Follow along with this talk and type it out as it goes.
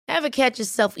Ever catch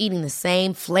yourself eating the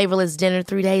same flavorless dinner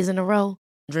 3 days in a row?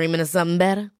 Dreaming of something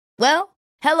better? Well,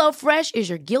 HelloFresh is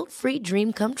your guilt-free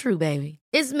dream come true, baby.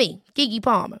 It's me, Keke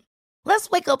Palmer. Let's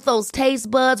wake up those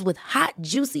taste buds with hot,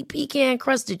 juicy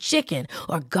pecan-crusted chicken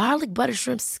or garlic butter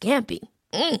shrimp scampi.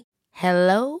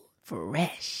 Hello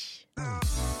Fresh.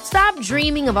 Stop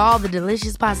dreaming of all the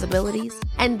delicious possibilities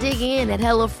and dig in at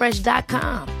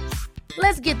HelloFresh.com.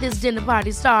 Let's get this dinner party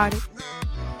started.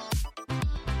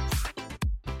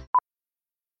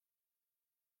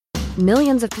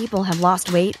 Millions of people have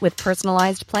lost weight with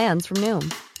personalized plans from Noom.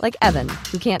 Like Evan,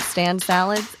 who can't stand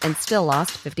salads and still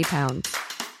lost 50 pounds.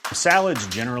 Salads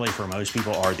generally for most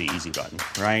people are the easy button,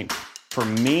 right? For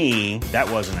me,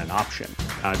 that wasn't an option.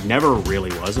 I never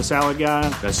really was a salad guy.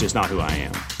 That's just not who I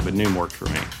am. But Noom worked for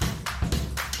me.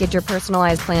 Get your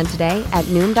personalized plan today at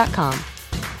Noom.com.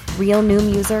 Real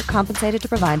Noom user compensated to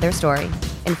provide their story.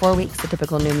 In 4 weeks, the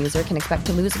typical Noom user can expect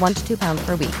to lose 1 to 2 pounds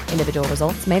per week. Individual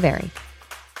results may vary.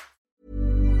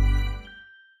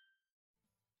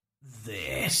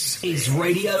 This is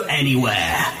Radio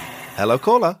Anywhere. Hello,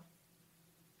 caller.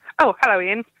 Oh, hello,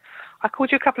 Ian. I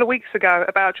called you a couple of weeks ago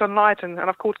about John Lydon, and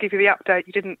I've called to give you the update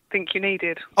you didn't think you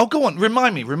needed. Oh, go on.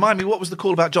 Remind me, what was the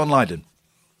call about John Lydon?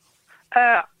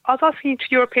 I was asking you to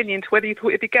your opinion to whether you thought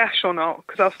it'd be gash or not,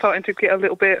 because I was starting to get a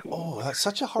little bit... Oh, that's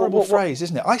such a horrible phrase,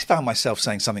 isn't it? I found myself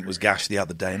saying something was gash the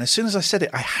other day, and as soon as I said it,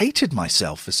 I hated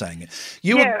myself for saying it.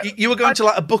 You were going to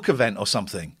like a book event or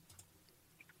something?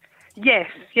 Yes.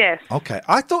 Okay.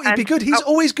 I thought he'd be good. He's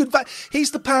always good.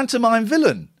 He's the pantomime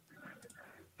villain.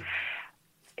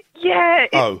 Yeah.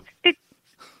 It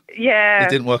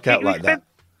didn't work out like that.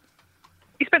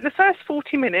 He spent the first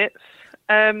 40 minutes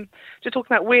just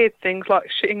talking about weird things like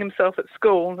shitting himself at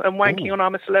school and wanking on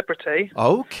I'm a Celebrity.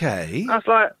 Okay. I was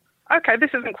like, okay,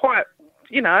 this isn't quite,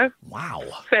 wow,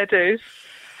 fair dues.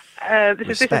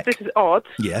 This is odd.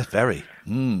 Yeah, very.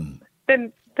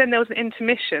 Then there was an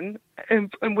intermission in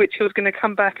which he was going to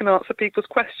come back and answer people's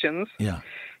questions. Yeah.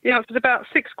 He answered about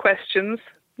 6 questions,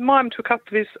 mimed to a couple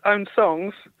of his own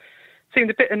songs, seemed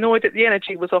a bit annoyed that the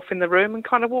energy was off in the room and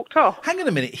kind of walked off. Hang on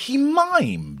a minute, he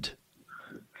mimed?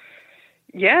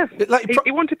 Yeah.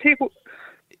 He wanted people...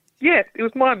 Yeah, it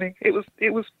was miming. It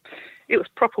was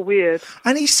proper weird.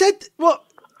 And he said, what?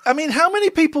 I mean, how many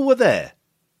people were there?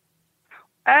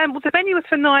 Well, the venue was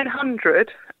for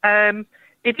 900.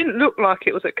 It didn't look like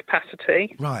it was at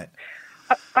capacity. Right.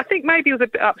 I think maybe he was a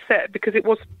bit upset because it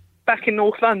was back in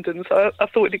North London, so I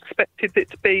thought he'd expected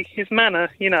it to be his manor,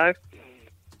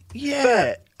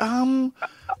 Yeah.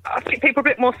 I think people are a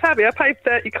bit more savvy. I paid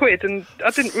 30 quid and I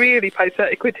didn't really pay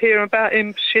 30 quid to hear about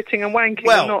him shitting and wanking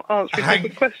and not answering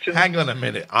people's questions. Hang on a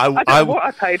minute. I don't know what I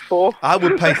paid for. I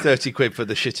would pay 30 quid for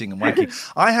the shitting and wanking.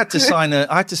 I had to sign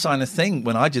a thing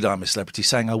when I did I'm a Celebrity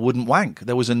saying I wouldn't wank.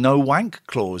 There was a no wank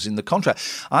clause in the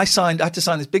contract. I had to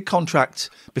sign this big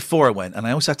contract before I went, and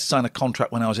I also had to sign a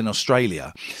contract when I was in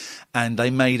Australia, and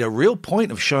they made a real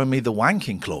point of showing me the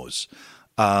wanking clause.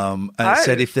 It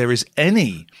said if there is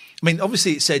any... I mean,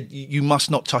 obviously it said you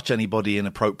must not touch anybody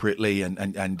inappropriately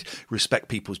and respect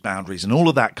people's boundaries and all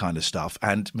of that kind of stuff.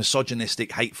 And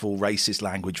misogynistic, hateful, racist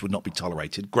language would not be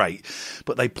tolerated. Great.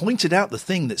 But they pointed out the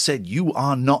thing that said you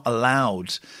are not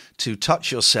allowed to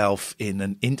touch yourself I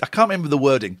can't remember the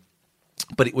wording,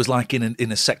 but it was like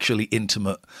in a sexually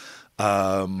intimate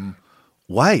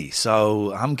way.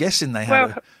 So I'm guessing they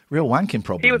had a real wanking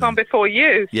problem. He was on before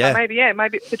you. Yeah. So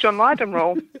maybe it's the John Lydon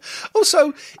role.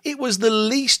 Also, it was the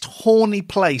least horny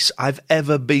place I've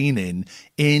ever been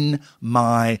in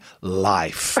my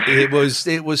life. It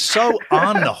was so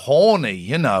unhorny,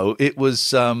 It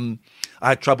was I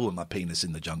had trouble with my penis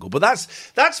in the jungle, but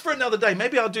that's for another day.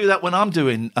 Maybe I'll do that when I'm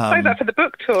doing Say that for the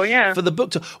book tour, yeah. For the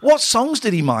book tour. What songs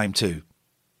did he mime to?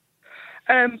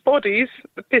 Bodies,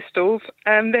 the Pistols,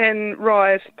 and then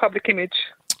Rise, Public Image.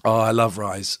 Oh, I love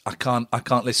Rise. I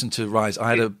can't listen to Rise.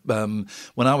 I had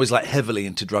when I was like heavily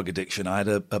into drug addiction, I had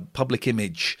a Public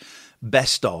Image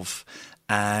best of,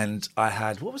 and I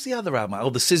had, what was the other album?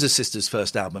 Oh, the Scissor Sisters'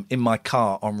 first album in my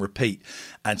car on repeat.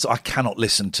 And so I can't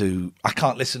listen to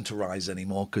Rise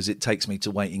anymore because it takes me to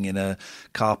waiting in a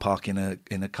car park in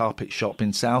a carpet shop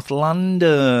in South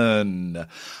London.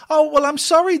 Oh, well, I'm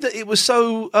sorry that it was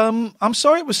so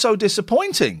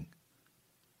disappointing.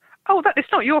 Oh,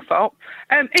 it's not your fault.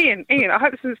 Ian, I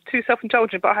hope this is too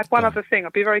self-indulgent, but I had one other thing.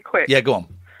 I'll be very quick. Yeah, go on.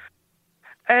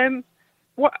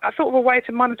 I thought of a way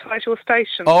to monetize your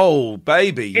station. Oh,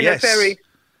 baby, yes.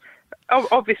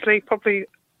 Obviously, probably,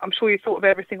 I'm sure you thought of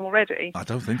everything already. I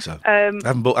don't think so. I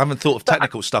haven't thought of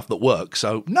technical stuff that works,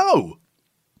 so no.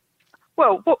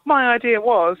 Well, what my idea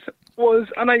was was,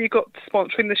 I know you got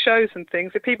sponsoring the shows and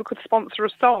things, if people could sponsor a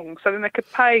song, so then they could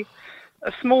pay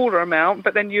a smaller amount,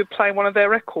 but then you'd play one of their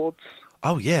records.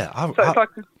 Oh, yeah.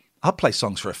 I'll play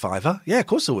songs for $5. Yeah, of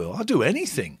course I will. I'll do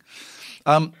anything.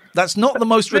 That's not the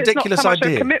most ridiculous it's not so much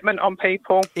idea. A commitment on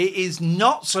people. It is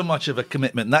not so much of a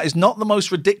commitment. That is not the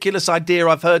most ridiculous idea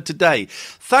I've heard today.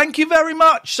 Thank you very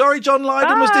much. Sorry, John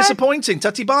Lydon was disappointing.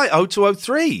 Tutty bye.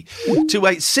 0203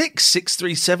 286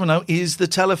 6370 is the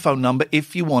telephone number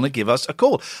if you want to give us a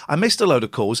call. I missed a load of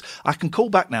calls. I can call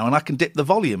back now and I can dip the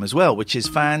volume as well, which is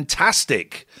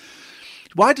fantastic.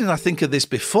 Why didn't I think of this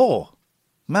before?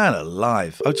 Man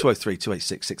alive. 0203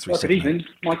 286 6370. Good evening.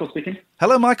 Michael speaking.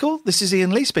 Hello, Michael. This is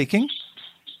Ian Lee speaking.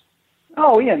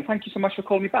 Oh, Ian, thank you so much for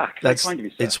calling me back. That's Very kind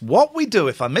of you, sir. It's what we do.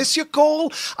 If I miss your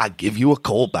call, I give you a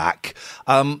call back.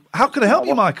 How can I help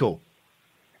you, Michael?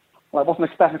 Well, I wasn't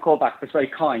expecting a call back, but it's very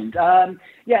kind. A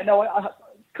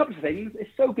couple of things.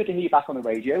 It's so good to hear you back on the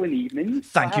radio in the evenings.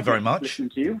 Thank you very much. Listen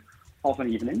to you of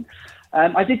an evening.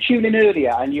 I did tune in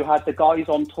earlier, and you had the guys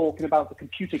on talking about the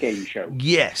computer game show.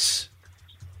 Yes.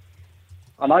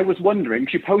 And I was wondering,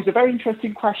 you posed a very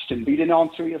interesting question, but you didn't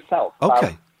answer it yourself.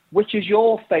 Okay. Which is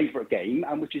your favourite game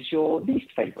and which is your least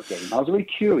favourite game? I was really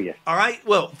curious. All right.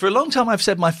 Well, for a long time, I've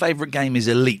said my favourite game is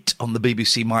Elite on the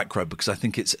BBC Micro because I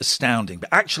think it's astounding. But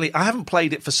actually, I haven't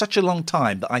played it for such a long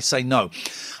time that I say no.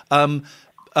 Do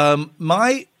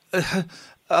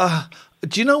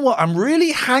you know what? I'm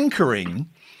really hankering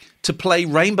to play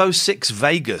Rainbow Six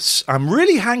Vegas. I'm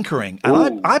really hankering.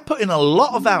 And I put in a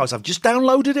lot of hours. I've just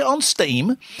downloaded it on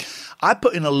Steam. I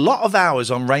put in a lot of hours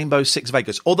on Rainbow Six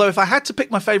Vegas. Although if I had to pick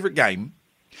my favourite game,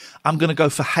 I'm going to go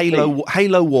for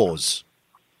Halo Wars.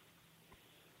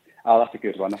 Oh, that's a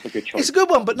good one. That's a good choice. It's a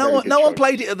good one, but no one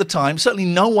played it at the time. Certainly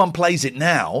no one plays it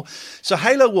now. So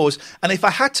Halo Wars. And if I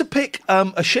had to pick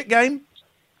a shit game...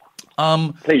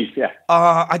 Please, yeah.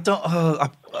 I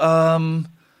don't...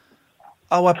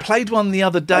 I played one the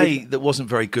other day that wasn't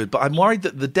very good, but I'm worried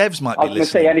that the devs might be listening. I was going to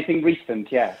say anything recent,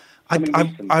 yeah.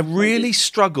 I really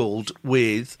struggled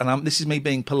with, and this is me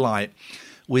being polite,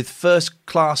 with First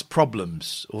Class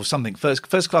Problems or something.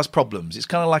 First Class Problems. It's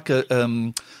kind of like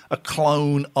a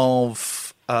clone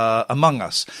of Among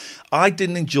Us. I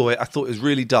didn't enjoy it. I thought it was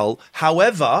really dull.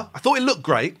 However, I thought it looked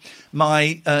great.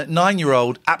 My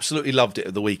 9-year-old absolutely loved it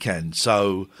at the weekend.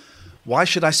 So why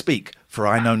should I speak? For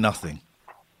I know nothing.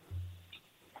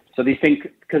 So do you think,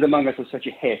 because Among Us was such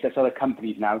a hit, there's other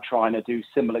companies now trying to do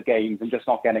similar games and just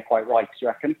not getting it quite right, do you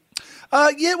reckon?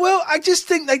 Yeah, well, I just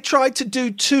think they tried to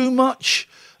do too much.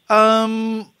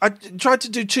 I tried to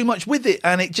do too much with it,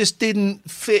 and it just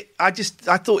didn't fit. I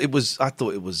thought it was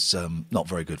not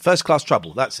very good. First Class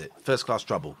Trouble. That's it. First Class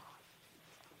Trouble.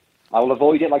 I will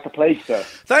avoid it like a plague, sir.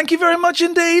 Thank you very much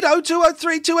indeed.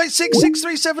 0203 286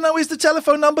 6370 is the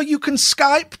telephone number. You can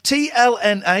Skype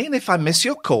TLNA, and if I miss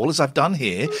your call, as I've done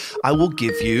here, I will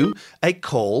give you a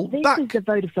call back. This is the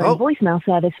Vodafone voicemail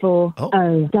service for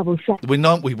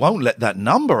 077. We won't let that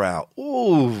number out.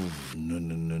 Oh,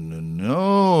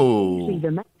 no. Leave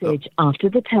a message after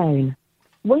the tone.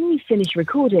 When you finish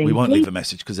recording... We won't leave a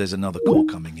message because there's another call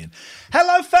coming in.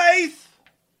 Hello, Faith!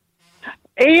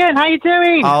 Ian, how you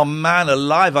doing? Oh, man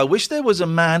alive. I wish there was a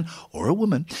man or a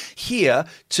woman here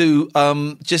to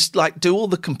just, like, do all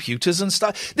the computers and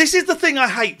stuff. This is the thing I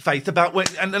hate, Faith, about when...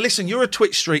 And listen, you're a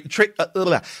Twitch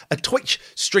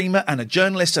streamer and a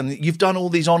journalist, and you've done all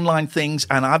these online things,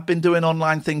 and I've been doing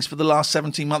online things for the last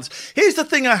 17 months. Here's the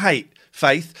thing I hate,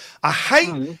 Faith. I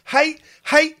hate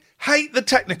the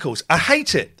technicals. I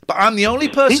hate it. But I'm the only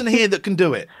person here that can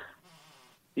do it.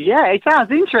 Yeah, it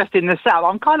sounds interesting, the setup.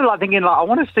 I'm kind of like thinking, I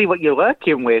want to see what you're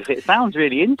working with. It sounds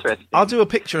really interesting. I'll do a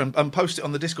picture and post it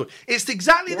on the Discord. It's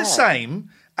exactly the same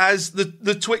as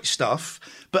the Twitch stuff,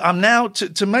 but I'm now,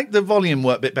 to make the volume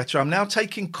work a bit better, I'm now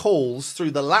taking calls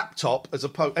through the laptop as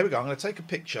opposed... There we go. I'm going to take a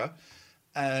picture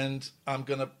and I'm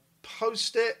going to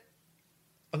post it.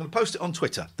 I'm going to post it on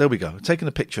Twitter. There we go. I'm taking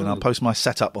a picture and I'll post my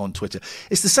setup on Twitter.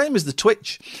 It's the same as the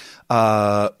Twitch,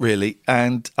 really.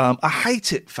 And I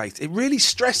hate it, Faith. It really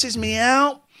stresses me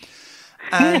out.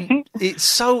 And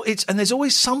and there's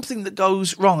always something that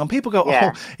goes wrong. And people go,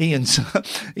 oh, Ian's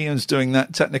doing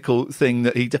that technical thing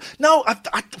that he does. No, I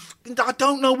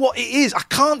don't know what it is. I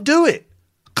can't do it.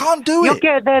 You'll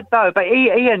get there, though. But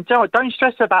Ian, don't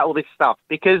stress about all this stuff,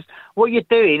 because what you're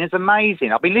doing is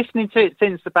amazing. I've been listening to it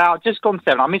since about just gone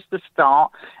 7. I missed the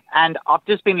start, and I've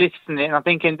just been listening, and I'm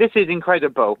thinking, this is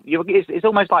incredible. It's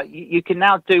almost like you can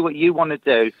now do what you want to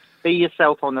do. Be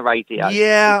yourself on the radio.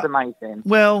 Yeah. It's amazing.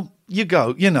 Well, you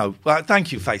go.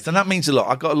 Thank you, Faith. And that means a lot.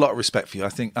 I've got a lot of respect for you. I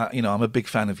think, I'm a big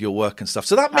fan of your work and stuff.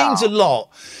 So that means a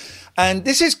lot. And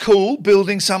this is cool,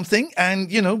 building something.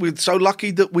 And, you know, we're so lucky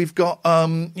that we've got,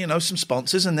 you know, some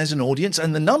sponsors and there's an audience.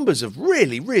 And the numbers have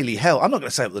really, really held. I'm not going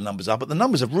to say what the numbers are, but the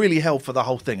numbers have really held for the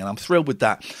whole thing. And I'm thrilled with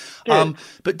that.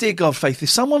 But dear God, Faith, if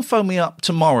someone phoned me up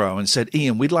tomorrow and said,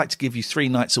 Ian, we'd like to give you 3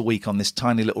 nights a week on this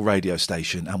tiny little radio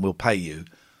station and we'll pay you.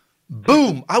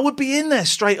 Boom. I would be in there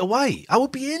straight away. I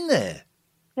would be in there.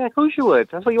 Yeah, of course you would.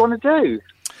 That's what you want to do.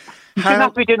 You shouldn't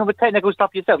have to be doing all the technical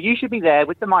stuff yourself. You should be there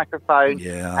with the microphone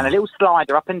and a little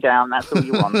slider up and down. That's all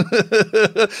you want.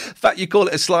 In fact, you call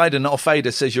it a slider, not a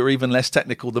fader, says you're even less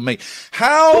technical than me.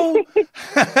 How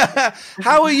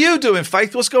are you doing,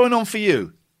 Faith? What's going on for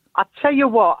you? I tell you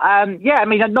what, I mean,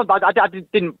 I didn't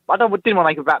want to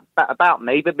make it about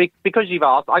me, but because you've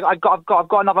asked, I've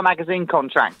got another magazine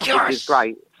contract, which is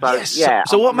great. So yeah.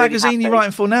 So what magazine are you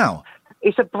writing for now?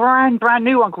 It's a brand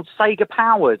new one called Sega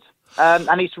Powered.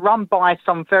 And it's run by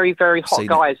some very, very hot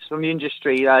guys from the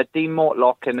industry, Dean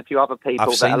Mortlock and a few other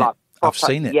people. I've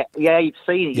seen it. Yeah, you've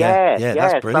seen it. Yeah.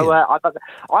 That's brilliant. So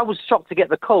I was shocked to get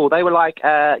the call. They were like,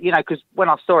 you know, because when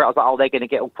I saw it, I was like, oh, they're going to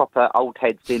get all proper old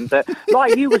heads in. But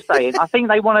like you were saying, I think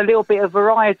they want a little bit of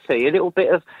variety, a little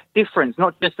bit of difference,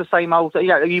 not just the same old. You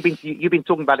know, you've been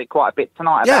talking about it quite a bit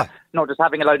tonight. About not just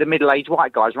having a load of middle-aged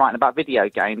white guys writing about video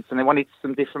games, and they wanted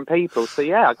some different people. So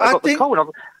yeah, I got the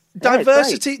call.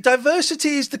 Diversity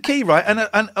is the key, right?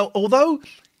 And although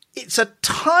it's a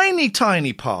tiny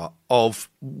part of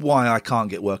why I can't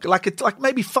get work, like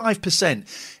maybe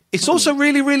 5%, it's also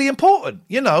really, really important,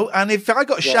 you know. And if I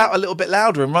got to shout a little bit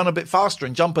louder and run a bit faster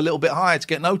and jump a little bit higher to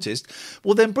get noticed,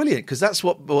 well, then brilliant, because that's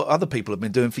what other people have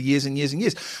been doing for years and years and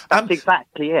years. That's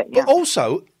exactly it. Yeah. But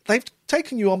also, they've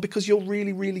taken you on because you're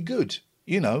really, really good.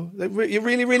 You know, you're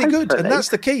really, really good, and that's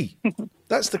the key.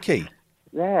 That's the key.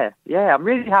 Yeah, I'm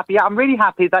really happy. I'm really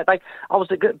happy that they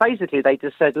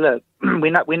just said, look, we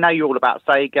know you're all about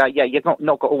Sega. Yeah, you've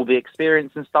not got all the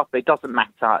experience and stuff, but it doesn't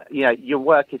matter. You know, your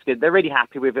work is good. They're really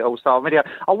happy with it all. So I'm really.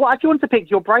 I do want to pick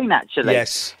your brain actually.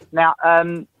 Yes. Now,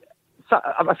 so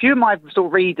a few of my sort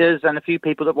of readers and a few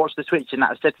people that watch the Switch and that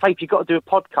have said, Faith, you've got to do a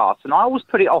podcast. And I always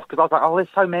put it off because I was like, oh, there's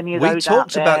so many of those. We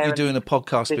talked about you doing a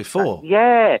podcast before.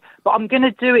 Yeah, but I'm going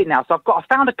to do it now. So I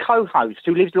found a co-host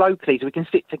who lives locally so we can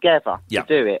sit together to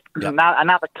do it. Yep. Now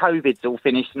that COVID's all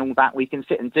finished and all that, we can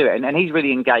sit and do it. And he's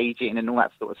really engaging and all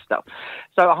that sort of stuff.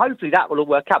 So hopefully that will all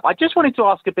work out. But I just wanted to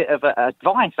ask a bit of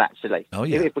advice, actually,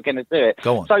 if we're going to do it.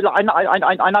 Go on. So like,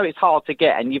 I know it's hard to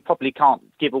get and you probably can't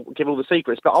give all the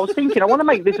secrets, but I was thinking I want to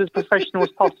make this as professional as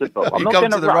possible. I'm not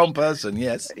come to the wrong person,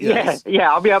 yes. Yeah.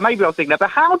 I mean, maybe I was thinking that. But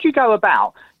how do you go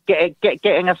about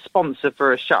getting a sponsor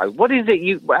for a show? What is it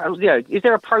is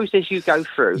there a process you go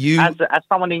through as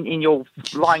someone in your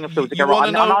line of field to go,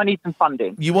 right, I need some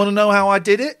funding? You want to know how I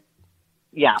did it?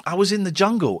 Yeah. I was in the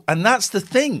jungle, and that's the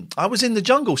thing. I was in the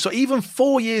jungle. So even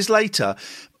 4 years later,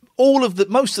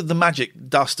 most of the magic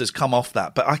dust has come off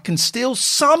that, but I can still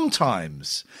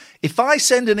sometimes, if I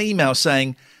send an email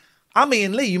saying, I'm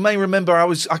Ian Lee, you may remember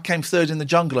I came third in the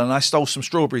jungle and I stole some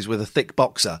strawberries with a thick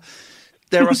boxer.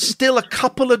 There are still a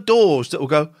couple of doors that will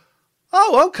go,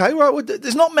 oh, okay, right. Well,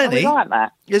 there's not many. Like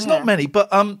that. There's not many, but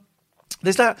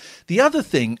there's that. The other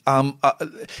thing,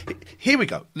 here we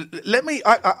go.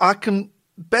 I can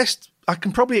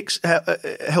probably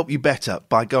help you better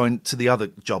by going to the other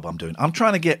job I'm doing. I'm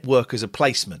trying to get work as a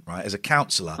placement, right, as a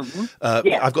counsellor.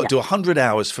 I've got to do 100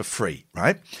 hours for free,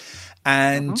 right?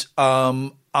 And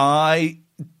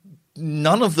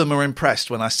none of them are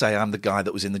impressed when I say I'm the guy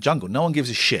that was in the jungle. No one gives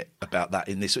a shit about that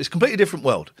in this. It's a completely different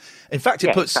world. In fact,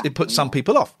 it puts some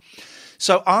people off.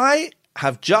 So I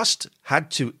have just had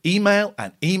to email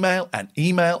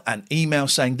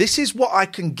saying, this is what I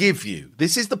can give you.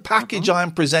 This is the package I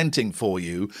am presenting for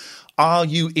you. Are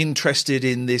you interested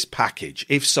in this package?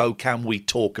 If so, can we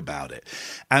talk about it?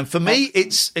 And for me,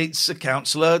 it's a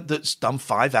counsellor that's done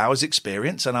 5 hours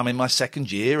experience, and I'm in my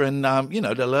second year, and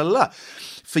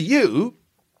For you,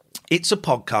 it's a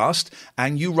podcast,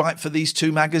 and you write for these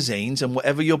 2 magazines, and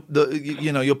whatever your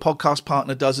podcast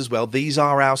partner does as well. These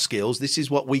are our skills. This is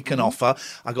what we can offer.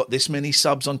 I got this many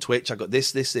subs on Twitch. I got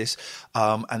this,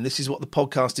 and this is what the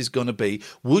podcast is going to be.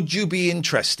 Would you be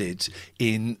interested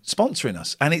in sponsoring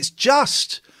us? And it's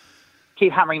just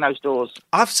keep hammering those doors.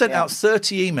 I've sent out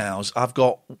 30 emails. I've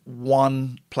got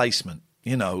 1 placement,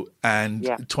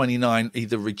 and 29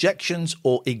 either rejections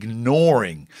or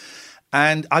ignoring.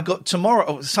 And I got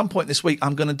tomorrow, at some point this week,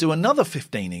 I'm going to do another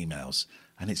 15 emails.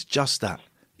 And it's just that.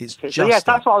 It's just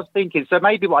that's what I was thinking. So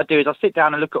maybe what I do is I sit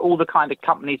down and look at all the kind of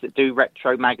companies that do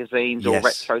retro magazines or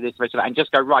retro this, retro that, and just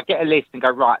go, right, get a list and go,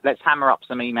 right, let's hammer up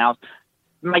some emails.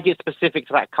 make it specific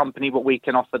to that company, what we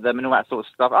can offer them and all that sort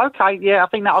of stuff. Okay, yeah, I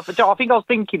think I was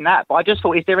thinking that, but I just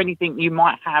thought, is there anything you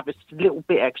might have that's a little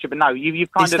bit extra? But no,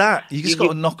 you've kind Is of... that? You just got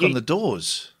to knock on the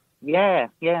doors. Yeah,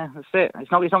 that's it.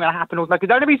 It's not going to happen. Because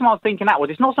the only reason why I was thinking that was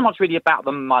it's not so much really about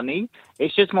the money.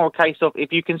 It's just more a case of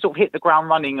if you can sort of hit the ground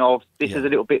running of this is a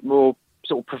little bit more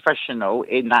sort of professional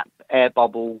in that air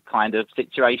bubble kind of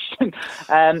situation.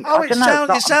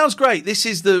 It sounds great. This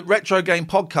is the Retro Game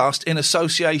Podcast in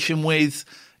association with,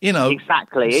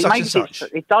 exactly. Such and such.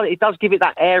 It does give it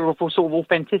that air of sort of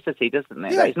authenticity, doesn't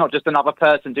it? Yeah. It's not just another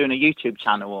person doing a YouTube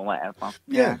channel or whatever.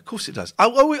 Yeah, of course it does.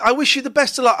 I wish you the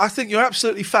best of luck. I think you're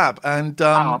absolutely fab. And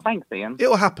thanks, Ian. It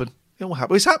will happen.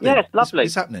 It's happening. Yes, lovely.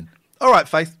 It's happening. All right,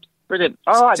 Faith. Brilliant.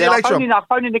 All right, See you later on. I'll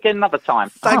phone in again another time.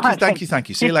 Thank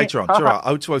you. See you later on. All right,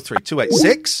 0203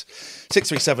 286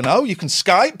 6370. You can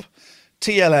Skype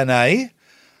TLNA.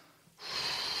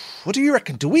 What do you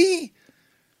reckon? Do we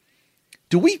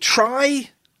try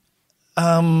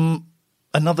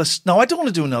another? No, I don't want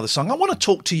to do another song. I want to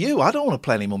talk to you. I don't want to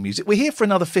play any more music. We're here for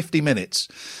another 50 minutes.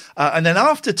 And then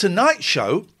after tonight's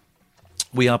show,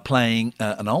 we are playing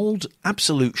an old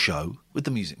Absolute show with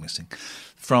the music missing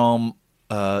from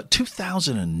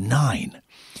 2009.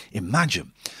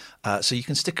 Imagine. So you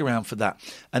can stick around for that.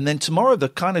 And then tomorrow, the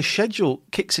kind of schedule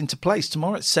kicks into place.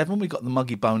 Tomorrow at 7, we've got the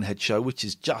Muggy Bonehead show, which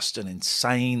is just an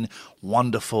insane,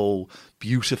 wonderful,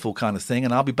 beautiful kind of thing.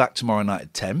 And I'll be back tomorrow night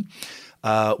at 10.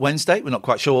 Wednesday, we're not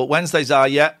quite sure what Wednesdays are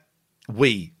yet.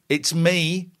 It's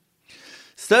me.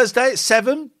 Thursday at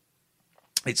 7,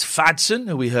 it's Fadson,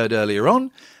 who we heard earlier on.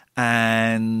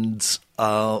 And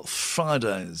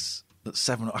Fridays at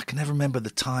 7. I can never remember the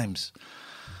times.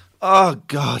 Oh,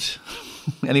 God.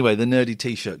 Anyway, the Nerdy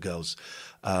T-shirt girls,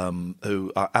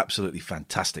 who are absolutely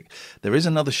fantastic. There is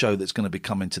another show that's going to be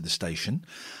coming to the station.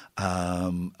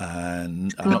 Hello,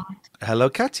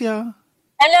 Katya.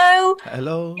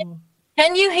 Hello.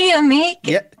 Can you hear me?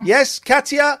 Yes,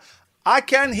 Katya, I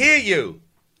can hear you.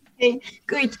 Okay,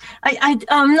 good.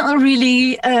 I'm not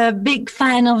really a big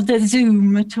fan of the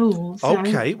Zoom at all. So.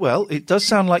 Okay, well, it does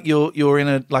sound like you're in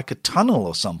a tunnel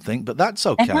or something, but that's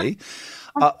okay.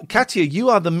 Katya, you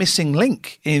are the missing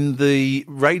link in the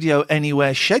Radio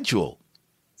Anywhere schedule.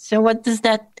 So what does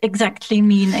that exactly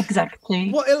mean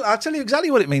exactly? Well, I'll tell you exactly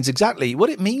what it means exactly. What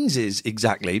it means is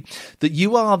exactly that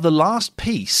you are the last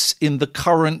piece in the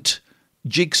current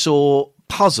jigsaw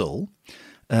puzzle.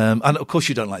 And of course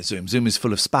you don't like Zoom. Zoom is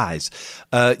full of spies.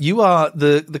 You are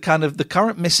the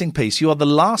current missing piece. You are the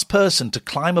last person to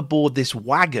climb aboard this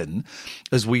wagon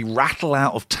as we rattle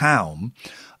out of town.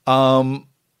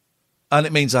 And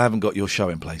it means I haven't got your show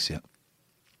in place yet.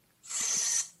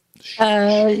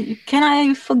 Can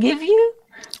I forgive you?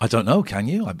 I don't know. Can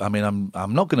you? I mean,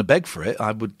 I'm not going to beg for it.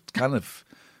 I would kind of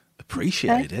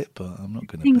appreciate it, but I'm not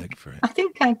going to beg for it. I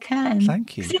think I can.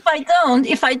 Thank you. If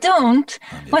I don't,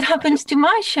 what happens to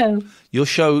my show? Your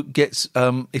show gets,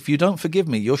 if you don't forgive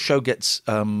me, your show gets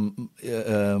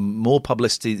more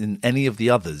publicity than any of the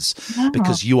others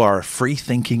because you are a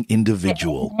free-thinking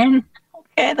individual.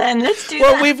 Okay, then let's do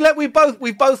that. Well,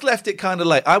 we've both left it kind of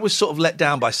late. I was sort of let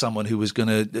down by someone who was going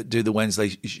to do the Wednesday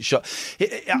show.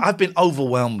 I've been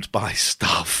overwhelmed by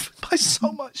stuff, by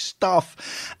so much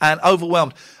stuff, and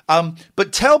overwhelmed.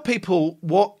 But tell people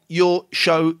what your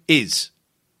show is.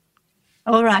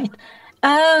 All right.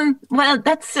 Well,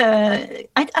 that's I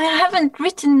haven't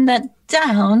written that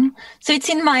down, so it's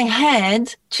in my head.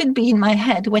 It should be in my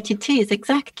head what it is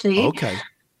exactly. Okay.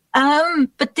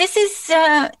 But this is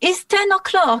 10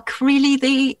 o'clock really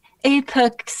the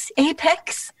apex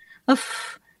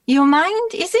of your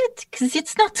mind, is it? Because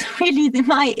it's not really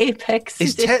my apex.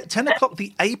 Is 10 o'clock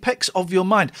the apex of your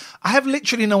mind? I have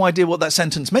literally no idea what that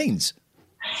sentence means.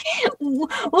 Well,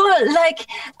 like,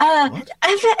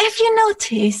 have you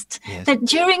noticed that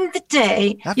during the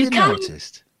day... Have you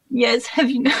noticed? Yes, have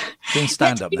you noticed? Doing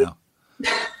stand-up now.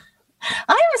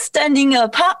 I am standing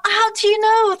up. How do you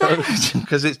know that?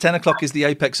 Because it's 10 o'clock is the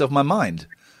apex of my mind.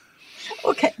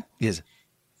 Okay. Yes.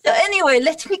 So anyway,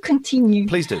 let me continue.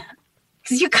 Please do.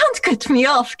 Because you can't cut me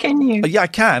off, can you? Yeah, I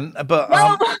can, but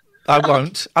No.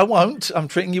 I won't. I'm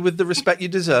treating you with the respect you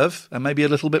deserve, and maybe a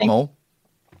little bit more.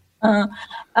 What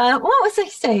was I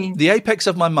saying? The apex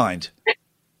of my mind.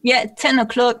 Yeah, 10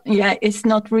 o'clock. Yeah, it's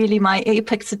not really my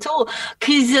apex at all.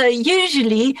 Because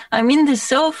usually I'm in the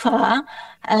sofa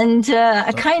and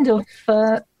I kind of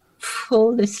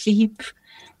fall asleep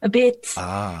a bit.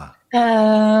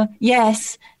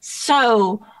 Yes.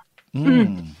 So.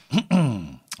 Okay.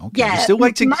 Yeah, You're still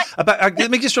waiting.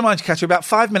 Let me just remind you, Katya, about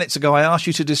 5 minutes ago, I asked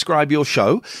you to describe your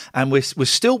show, and we're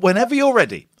still, whenever you're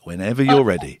ready.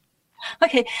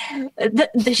 Okay,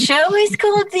 the show is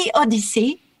called The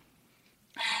Odyssey,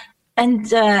 and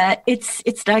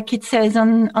it's like it says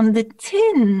on the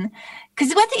tin.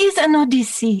 Because what is an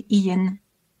Odyssey, Ian?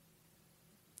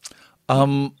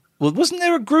 Well, wasn't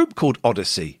there a group called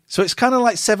Odyssey? So it's kind of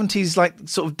like 70s, like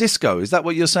sort of disco. Is that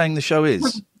what you're saying the show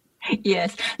is?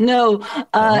 Yes. No,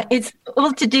 it's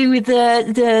all to do with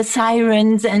the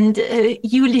sirens and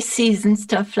Ulysses and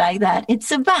stuff like that.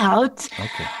 It's about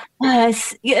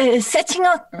setting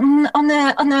up on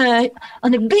a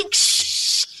big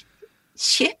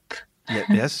ship.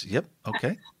 Yep.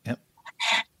 Okay. Yep.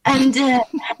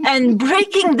 And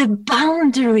breaking the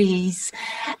boundaries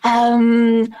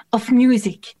of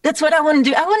music. That's what I want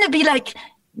to do. I want to be like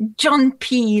John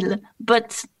Peel,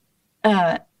 but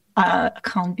I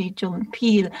can't be John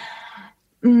Peel.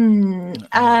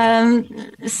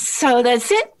 So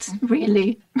that's it,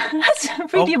 really. That's a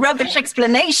really rubbish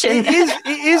explanation. It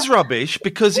is rubbish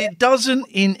because it doesn't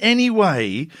in any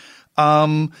way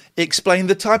explain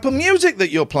the type of music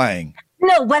that you're playing.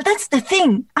 No, well, that's the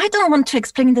thing. I don't want to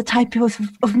explain the type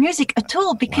of music at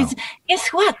all because guess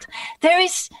what?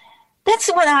 That's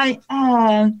what I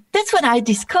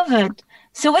discovered.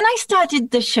 So when I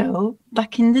started the show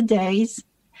back in the days,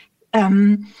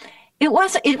 it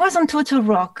was on Total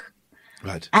Rock,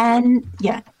 right? And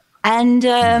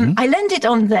I landed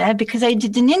on there because I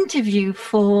did an interview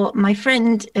for my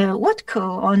friend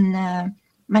Watco on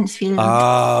Mansfield.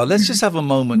 Let's just have a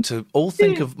moment to all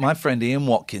think of my friend Ian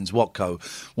Watkins, Watco,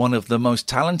 one of the most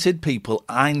talented people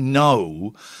I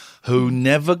know, who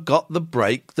never got the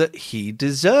break that he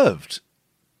deserved.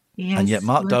 Yes, and yet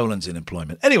Mark Dolan's in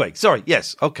employment. Anyway, sorry.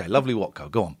 Yes. Okay. Lovely Watco.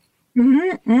 Go on.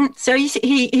 Mm-hmm. So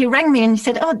he rang me and he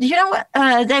said, "Oh, do you know what?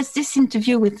 There's this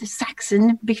interview with the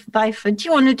Saxon, Biff Byford. Do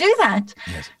you want to do that?"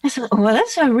 Yes. I said, "Oh, well,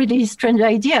 that's a really strange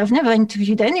idea. I've never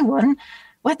interviewed anyone.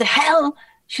 What the hell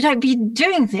should I be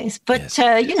doing this?" But,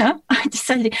 I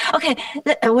decided, okay,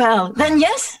 well, then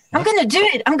yes, I'm going to do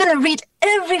it. I'm going to read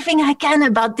everything I can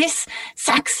about this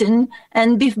Saxon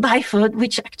and Biff Byford,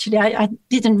 which actually I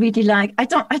didn't really like. I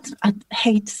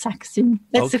hate Saxon.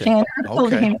 That's the thing I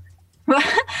told him.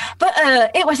 But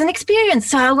it was an experience.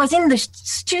 So I was in the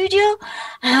studio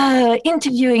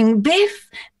interviewing Biff,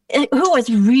 who was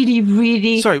really,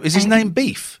 really... Sorry, is his name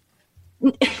Beef?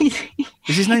 Is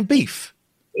his name Beef?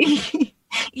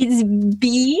 It's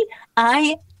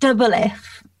B-I-F-F.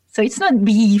 So it's not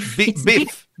beef. It's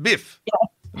Biff. Yeah.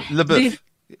 Le Boeuf.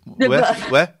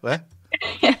 Where?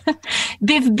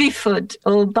 Biff Byford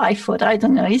or Byford, I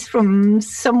don't know. He's from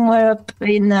somewhere up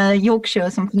in Yorkshire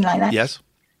or something like that. Yes.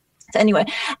 Anyway,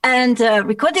 and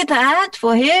recorded that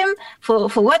for him, for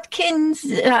Watkins,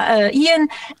 Ian,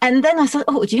 and then I thought,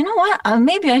 oh, do you know what?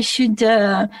 Maybe I should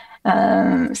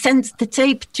send the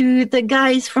tape to the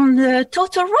guys from the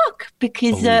Total Rock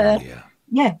because,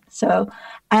 So,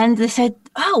 and they said,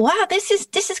 oh wow, this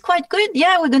is quite good.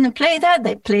 Yeah, we're going to play that.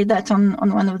 They played that on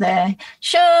one of their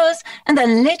shows, and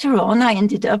then later on, I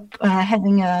ended up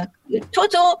having a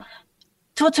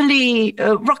totally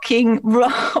rocking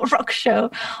rock show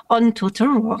on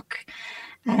Total Rock.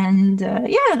 And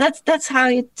that's how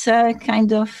it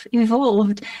kind of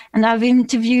evolved. And I've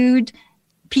interviewed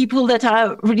people that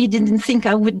I really didn't think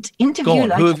I would interview.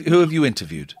 Go on. Who have you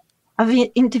interviewed? I've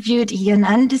interviewed Ian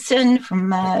Anderson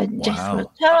from Jethro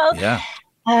Tull. Yeah.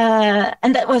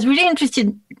 And that was really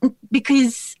interesting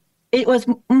because it was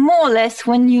more or less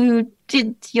when you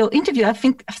did your interview. I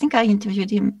think I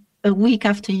interviewed him a week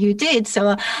after you did. So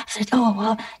I said, oh,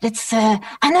 well, let's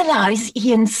analyze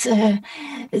Ian's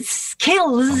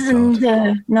skills.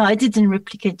 No, I didn't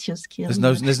replicate your skills.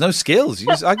 There's no skills.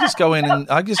 I just go in and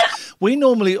we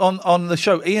normally on the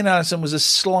show, Ian Anderson was a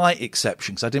slight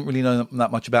exception because I didn't really know that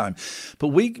much about him. But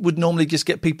we would normally just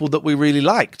get people that we really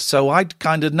liked. So I'd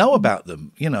kind of know about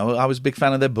them. You know, I was a big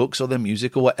fan of their books or their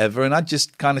music or whatever. And I'd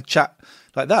just kind of chat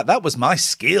like that. That was my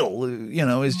skill,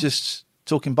 is just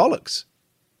talking bollocks.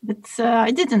 But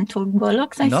I didn't talk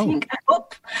bollocks. I think. I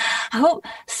hope.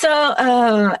 So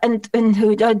and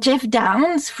who? Jeff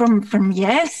Downs from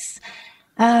Yes,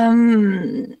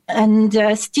 and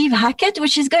Steve Hackett,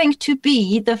 which is going to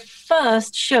be the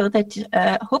first show that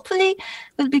hopefully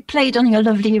will be played on your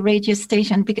lovely radio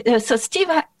station. So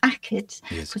Steve Hackett,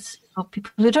 yes. For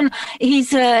people who don't know,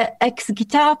 he's an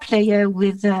ex-guitar player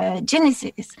with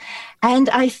Genesis, and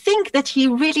I think that he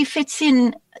really fits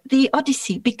in the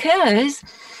Odyssey because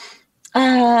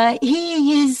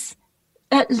he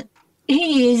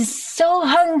is so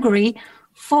hungry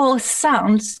for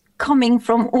sounds coming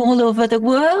from all over the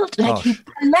world. Like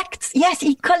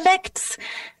he collects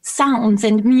sounds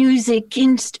and music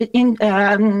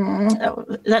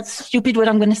that's stupid what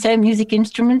I'm going to say, music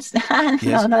instruments. Yes.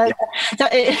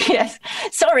 Yes.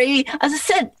 Sorry. As I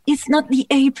said, it's not the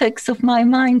apex of my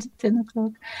mind at 10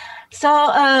 o'clock. So,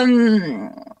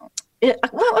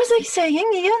 what was I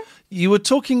saying, Ian? You were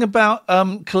talking about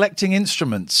collecting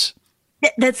instruments.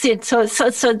 That's it. So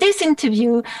this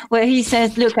interview where he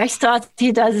says, look, I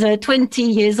started as 20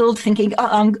 years old thinking,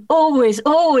 I'm always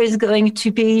going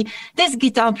to be this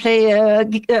guitar player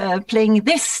playing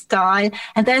this style.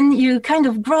 And then you kind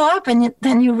of grow up and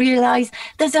then you realize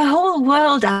there's a whole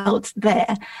world out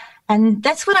there. And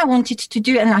that's what I wanted to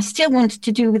do. And I still want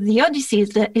to do with the Odyssey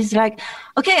is like,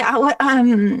 okay,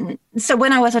 so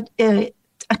when I was at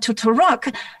Total Rock,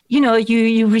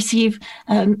 you receive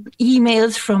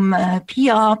emails from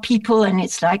PR people, and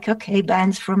it's like, okay,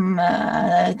 bands from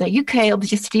the UK,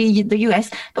 obviously the US,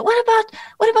 but what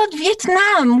about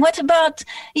Vietnam? What about,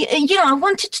 I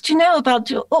wanted to know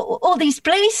about all these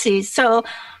places. So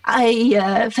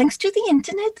I, thanks to the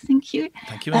internet, thank you.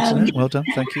 Thank you, Internet. Well done,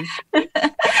 thank you.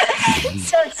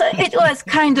 So it was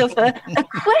kind of a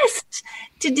quest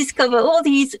to discover all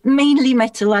these, mainly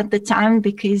metal at the time,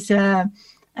 because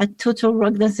at Total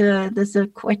Rock there's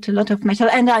quite a lot of metal,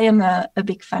 and I am a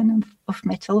big fan of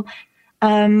metal.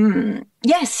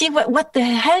 See what the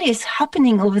hell is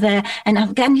happening over there in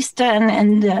Afghanistan,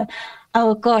 and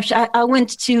oh gosh, I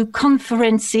went to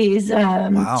conferences,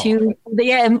 to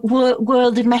the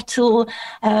World Metal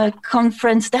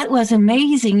Conference. That was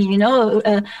amazing,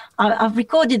 I've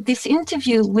recorded this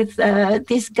interview with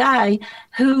this guy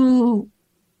who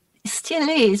still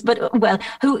is,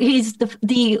 who is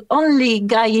the only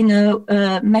guy in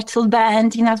a metal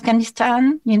band in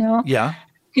Afghanistan, Yeah.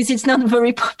 Because it's not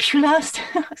very popular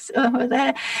over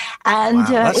there. And wow,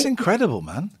 that's incredible,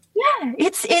 man. Yeah,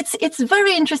 it's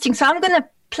very interesting. So I'm going to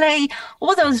play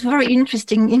all those very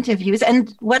interesting interviews.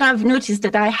 And what I've noticed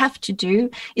that I have to do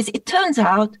is, it turns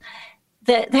out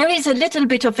that there is a little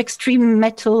bit of extreme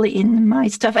metal in my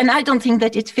stuff, and I don't think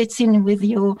that it fits in with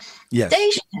your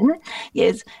station.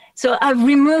 Yes. So I've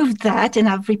removed that and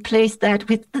I've replaced that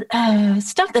with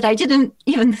stuff that I didn't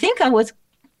even think I was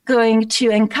going to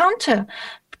encounter,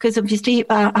 because obviously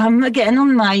I'm again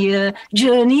on my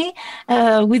journey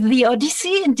with the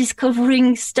Odyssey and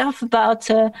discovering stuff about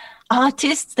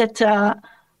artists that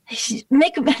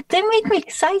make me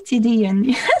excited,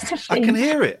 Ian. I can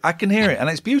hear it, and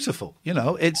it's beautiful.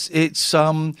 It's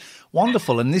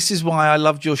wonderful, and this is why I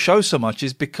loved your show so much,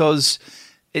 is because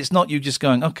it's not you just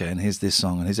going, okay, and here's this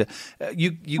song, and here's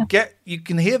you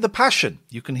can hear the passion.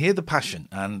 You can hear the passion,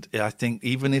 and I think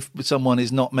even if someone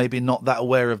is maybe not that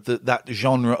aware of that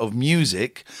genre of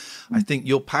music, I think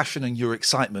your passion and your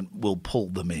excitement will pull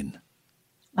them in.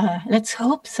 Let's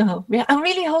hope so. Yeah, I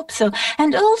really hope so,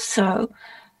 and also.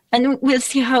 And we'll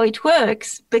see how it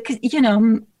works, because,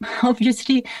 I'm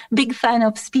obviously a big fan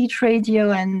of speech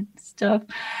radio and stuff.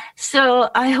 So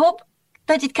I hope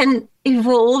that it can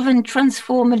evolve and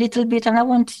transform a little bit. And I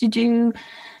want to do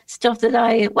stuff that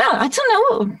I don't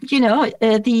know,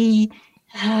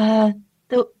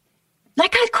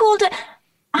 like I called it,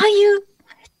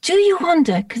 do you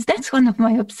wonder? Because that's one of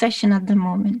my obsession at the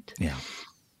moment. Yeah.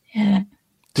 Yeah.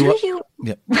 Do you?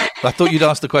 Yeah. I thought you'd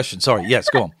ask the question. Sorry. Yes,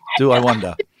 go on. Do I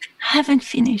wonder? I haven't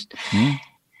finished. Do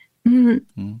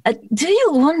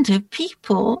you wonder,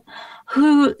 people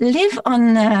who live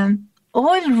on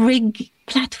oil rig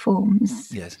platforms?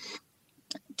 Yes.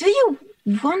 Do you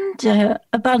wonder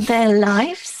about their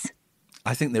lives?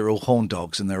 I think they're all horn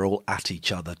dogs and they're all at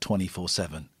each other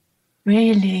 24/7.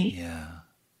 Really? Yeah.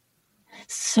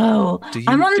 So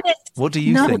I'm on this. What do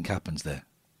you think happens there?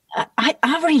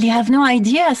 I really have no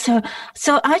idea. So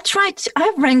I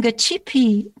rang a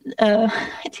chippy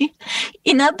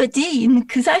in Aberdeen,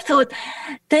 because I thought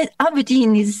that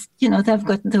Aberdeen is, they've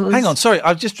got those. Hang on, sorry.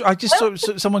 I just saw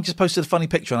someone just posted a funny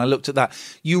picture, and I looked at that.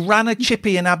 You ran a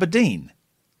chippy in Aberdeen.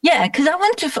 Yeah, because I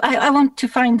want to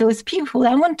find those people.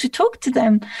 I want to talk to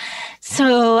them.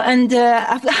 So, and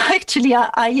I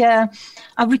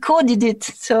recorded it,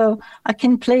 so I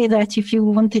can play that if you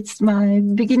want. It's my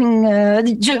beginning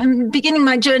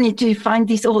my journey to find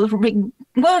this old rig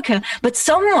worker. But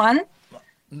someone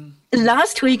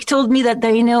last week told me that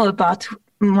they know about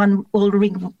one old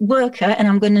rig worker, and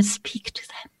I'm going to speak to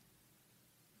them.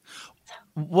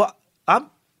 What?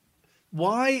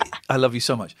 Why? I love you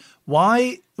so much.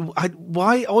 Why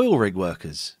oil rig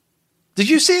workers? Did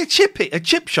you see a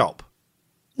chip shop?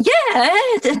 Yeah,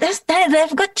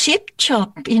 they've got chip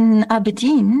shop in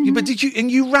Aberdeen. Yeah, but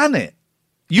you ran it?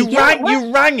 You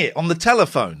rang it on the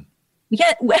telephone?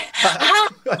 Yeah. How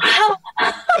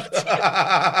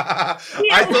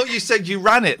I thought you said you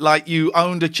ran it, like you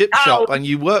owned a chip shop and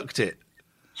you worked it.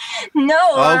 No.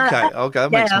 Okay,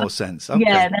 that makes more sense. Okay.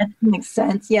 Yeah, that makes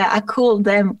sense. Yeah, I called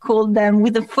them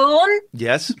with the phone.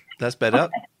 Yes, that's better.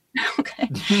 Okay.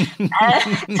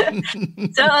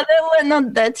 So they were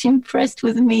not that impressed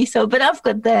with me. But I've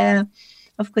got the.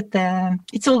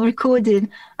 It's all recorded.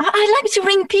 I like to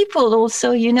ring people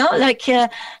also, like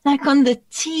on the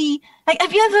tea. Like,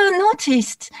 have you ever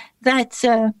noticed that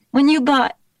when you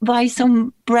buy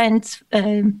some brands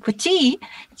for tea,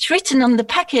 it's written on the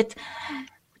packet,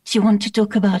 do you want to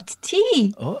talk about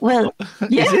tea? Oh. Well,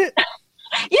 yeah. Is it?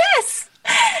 Yes.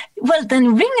 Well,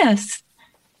 then ring us.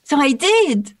 So I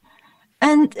did.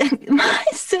 And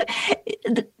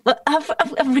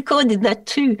I've recorded that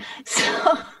too.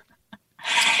 So...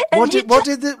 What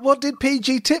did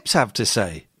PG Tips have to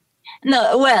say?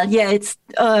 No, well, yeah, it's.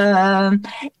 Can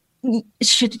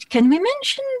we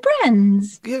mention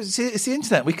brands? Yeah, it's the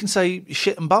internet. We can say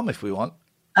shit and bum if we want.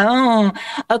 Oh,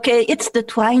 okay. It's the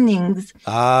Twinings.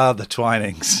 Ah, the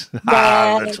Twinings.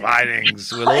 Yeah. The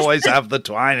Twinings. We'll always have the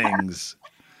Twinings.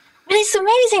 But it's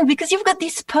amazing because you've got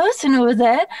this person over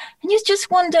there, and you just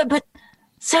wonder. But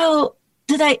so.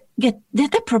 Did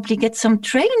they probably get some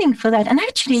training for that? And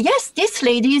actually, yes, this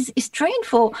lady is trained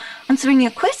for answering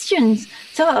your questions.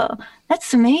 So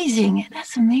that's amazing.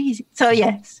 So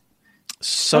yes.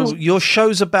 So your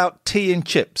show's about tea and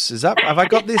chips. Have I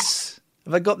got this?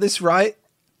 Have I got this right?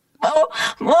 Oh,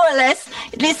 more or less.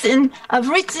 Listen, I've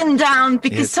written down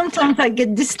because sometimes I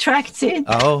get distracted.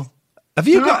 Oh, have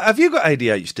you got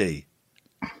ADHD?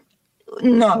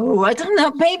 No, I don't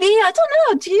know. Maybe, I don't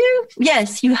know. Do you?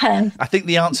 Yes, you have. I think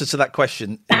the answer to that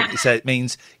question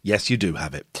means yes, you do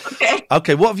have it.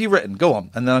 Okay, what have you written? Go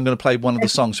on. And then I'm going to play one of the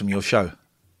songs from your show.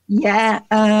 Yeah,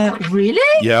 really?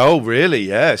 Yeah, oh, really?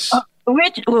 Yes.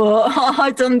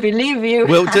 I don't believe you.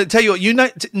 Well, tell you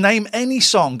what, name any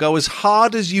song, go as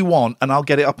hard as you want, and I'll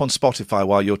get it up on Spotify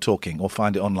while you're talking or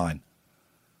find it online.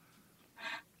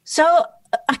 So,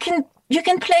 you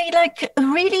can play like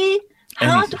really...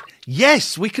 Anything.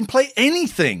 Yes, we can play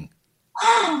anything.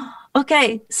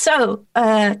 Okay, so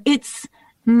it's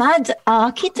Mad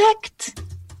Architect.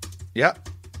 Yep.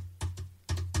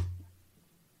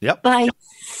 By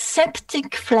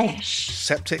Septic Flesh.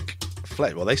 Septic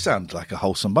Flesh. Well, they sound like a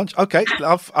wholesome bunch. Okay,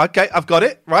 I've got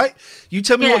it. Right. You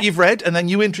tell me what you've read, and then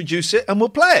you introduce it, and we'll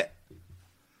play it.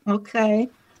 Okay.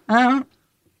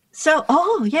 So,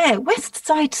 West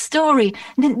Side Story.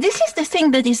 This is the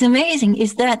thing that is amazing,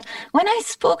 is that when I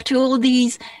spoke to all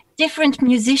these different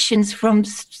musicians from,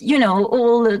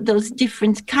 all those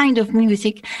different kind of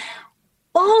music,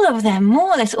 all of them,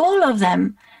 more or less all of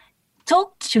them,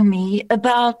 talked to me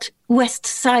about West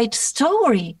Side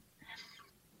Story.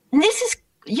 And this is,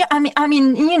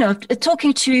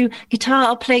 talking to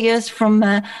guitar players from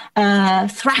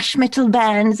thrash metal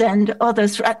bands and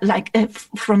others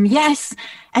from Yes,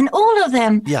 and all of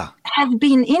them have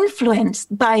been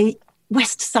influenced by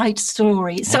West Side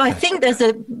Story. So I think there's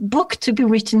a book to be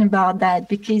written about that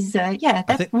because,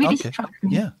 that really struck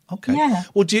me. Yeah, okay. Yeah.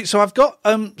 Well, so I've got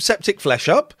Septic Flesh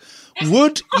up.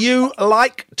 Would you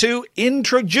like to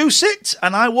introduce it?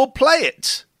 And I will play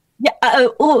it. Yeah.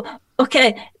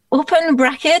 Okay. Open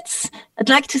brackets. I'd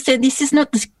like to say this is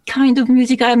not the kind of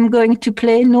music I'm going to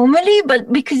play normally,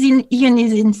 but because Ian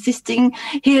is insisting,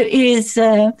 here is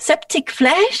Septic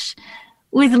Flesh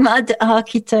with Mad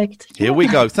Architect. Here we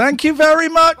go. Thank you very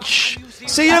much.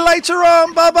 See you later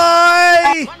on.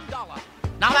 Bye-bye.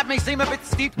 Now that may seem a bit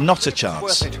steep. Not a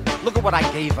chance. Look at what I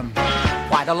gave him.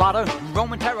 Quite a lot of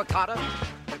Roman terracotta.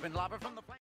 They've been lava from the...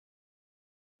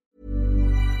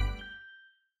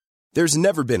 There's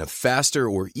never been a faster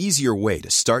or easier way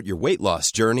to start your weight loss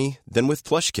journey than with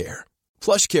PlushCare.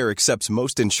 PlushCare accepts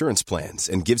most insurance plans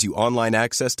and gives you online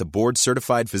access to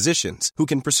board-certified physicians who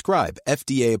can prescribe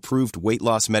FDA-approved weight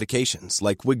loss medications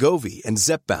like Wegovy and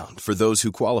Zepbound for those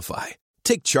who qualify.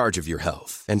 Take charge of your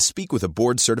health and speak with a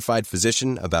board-certified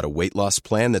physician about a weight loss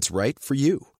plan that's right for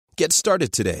you. Get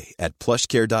started today at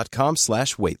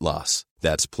plushcare.com/weight-loss.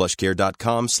 That's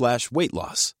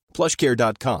plushcare.com/weight-loss.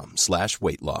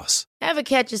 plushcare.com/weight-loss. Ever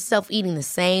catch yourself eating the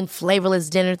same flavorless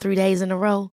dinner 3 days in a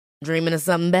row? Dreaming of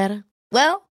something better?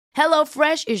 Well,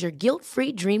 HelloFresh is your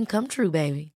guilt-free dream come true,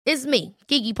 baby. It's me,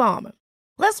 Keke Palmer.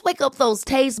 Let's wake up those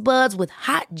taste buds with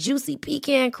hot, juicy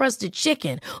pecan-crusted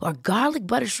chicken or garlic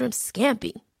butter shrimp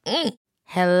scampi.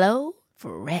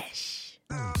 HelloFresh.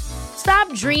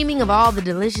 Stop dreaming of all the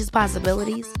delicious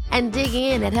possibilities and dig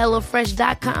in at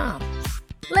HelloFresh.com.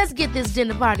 Let's get this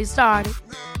dinner party started.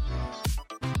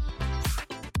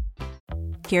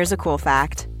 Here's a cool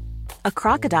fact. a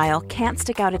crocodile can't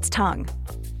stick out its tongue.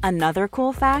 Another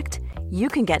cool fact, you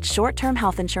can get short-term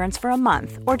health insurance for a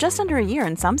month or just under a year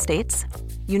in some states.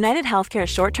 United Healthcare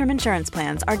short-term insurance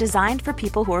plans are designed for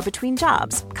people who are between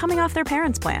jobs, coming off their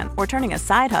parents' plan, or turning a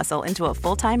side hustle into a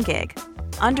full-time gig.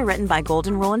 Underwritten by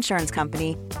Golden Rule Insurance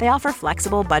Company, they offer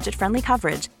flexible, budget-friendly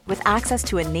coverage with access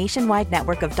to a nationwide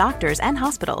network of doctors and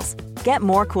hospitals. Get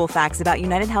more cool facts about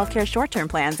United Healthcare short-term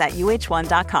plans at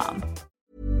uh1.com.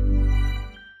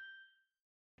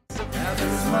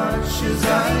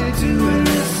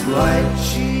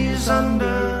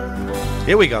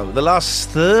 Here we go. The last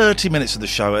 30 minutes of the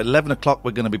show. At 11 o'clock,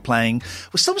 we're going to be playing.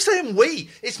 Well, some saying we.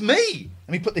 It's me.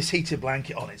 Let me put this heated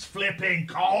blanket on. It's flipping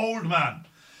cold, man.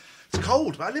 It's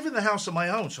cold. But I live in the house on my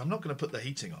own, so I'm not going to put the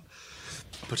heating on.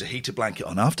 Put a heated blanket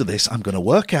on. After this, I'm going to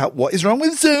work out what is wrong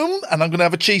with Zoom, and I'm going to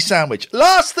have a cheese sandwich.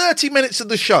 Last 30 minutes of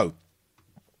the show.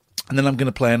 And then I'm going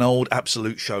to play an old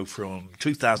Absolute show from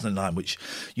 2009, which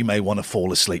you may want to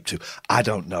fall asleep to. I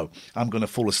don't know. I'm going to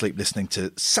fall asleep listening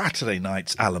to Saturday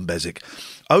Night's Alan Bezic.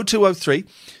 0203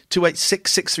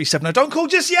 286 637. Now, don't call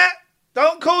just yet.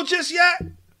 Don't call just yet.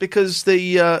 Because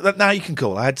now you can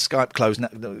call. I had Skype closed.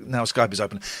 Now Skype is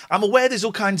open. I'm aware there's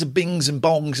all kinds of bings and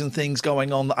bongs and things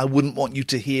going on that I wouldn't want you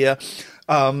to hear.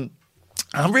 I'm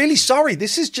really sorry.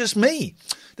 This is just me.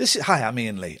 Hi, I'm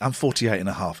Ian Lee. I'm 48 and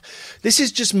a half. This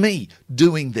is just me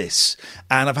doing this.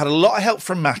 And I've had a lot of help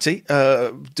from Matty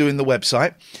doing the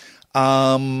website.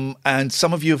 And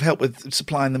some of you have helped with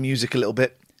supplying the music a little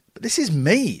bit. But this is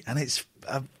me, and it's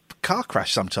a car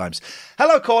crash sometimes.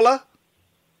 Hello, caller.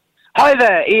 Hi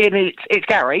there, Ian. It's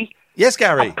Gary. Yes,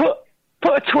 Gary. I put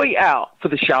a tweet out for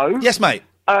the show. Yes, mate.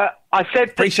 I said that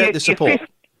appreciate the support.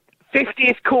 Your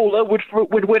 50th caller would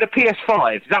win a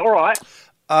PS5. Is that all right?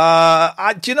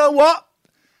 Do you know what?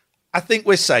 I think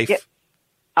we're safe. Yeah.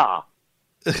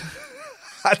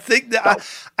 I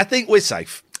think we're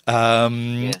safe. So I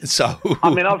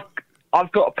mean,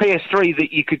 I've got a PS3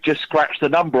 that you could just scratch the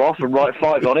number off and write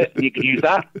 5 on it, and you can use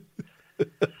that.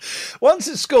 Once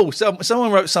at school,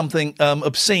 someone wrote something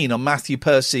obscene on Matthew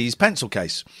Percy's pencil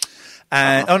case,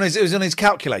 and it was on his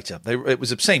calculator. It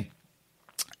was obscene,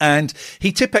 and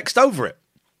he Tipp-X'd over it.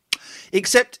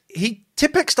 Except he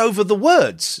Tipp-X'd over the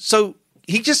words, so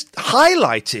he just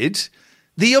highlighted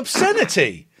the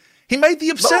obscenity. He made the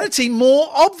obscenity more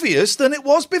obvious than it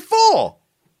was before.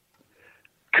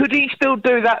 Could he still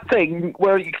do that thing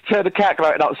where you could turn the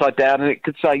calculator upside down and it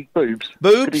could say boobs?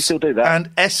 Boobs. Could he still do that? And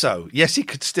ESO. Yes, he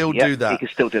could still do that. He could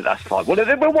still do that. That's fine. Well,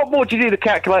 then what more do you need the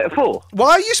calculator for?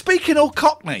 Why are you speaking all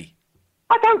Cockney?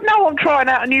 I don't know. I'm trying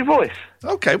out a new voice.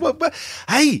 Okay, well, but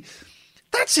hey,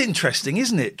 that's interesting,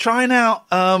 isn't it? Trying out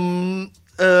a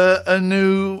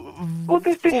new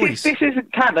voice. This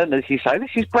isn't canon, as you say.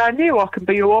 This is brand new. I can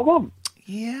be who I want.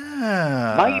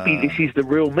 Yeah. Maybe this is the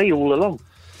real me all along.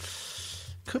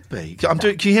 Could be. Can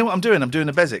you hear what I'm doing? I'm doing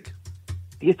a Bezic.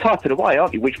 You're typing away,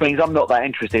 aren't you? Which means I'm not that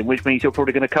interested, which means you're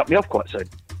probably going to cut me off quite soon.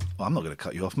 Well, I'm not going to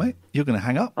cut you off, mate. You're going to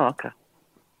hang up. Oh, okay.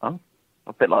 Oh,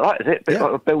 a bit like that, is it? A bit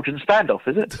like a Belgian standoff,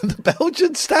 is it? The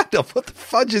Belgian standoff? What the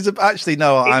fudge is it? Actually,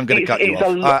 no, I'm going to cut you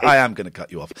off. I am going to cut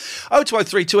you off.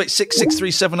 0203 286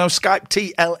 6370. Skype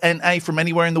TLNA from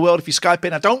anywhere in the world if you Skype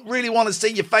in. I don't really want to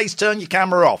see your face. Turn your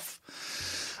camera off.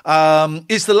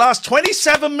 It's the last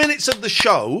 27 minutes of the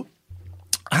show.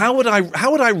 How would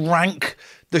I rank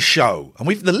the show? And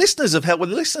the listeners have helped. Well,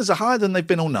 the listeners are higher than they've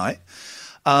been all night.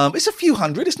 It's a few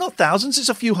hundred. It's not thousands. It's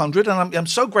a few hundred, and I'm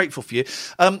so grateful for you.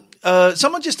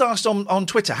 Someone just asked on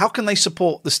Twitter, how can they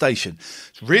support the station?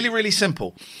 It's really, really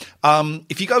simple.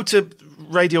 If you go to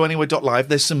radioanywhere.live,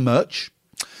 there's some merch.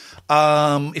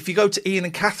 If you go to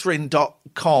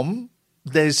ianandcatherine.com,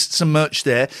 there's some merch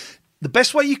there. The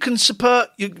best way you can support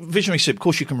your Visionary Soup, of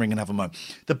course you can ring and have a moan.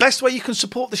 The best way you can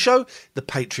support the show, the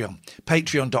Patreon.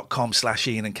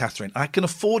 Patreon.com/Ian and Catherine. I can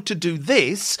afford to do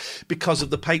this because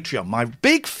of the Patreon. My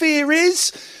big fear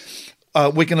is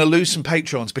we're going to lose some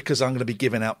Patrons because I'm going to be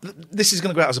giving out. This is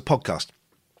going to go out as a podcast.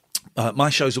 My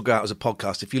shows will go out as a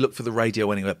podcast. If you look for the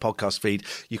Radio Anywhere podcast feed,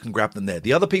 you can grab them there.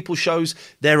 The other people's shows,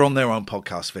 they're on their own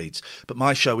podcast feeds. But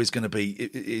my show is going to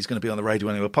be on the Radio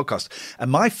Anywhere podcast.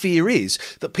 And my fear is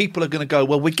that people are going to go,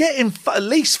 well, we're getting at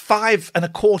least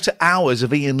 5.25 hours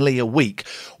of Ian Lee a week.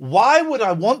 Why would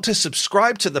I want to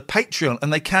subscribe to the Patreon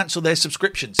and they cancel their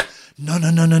subscriptions? No.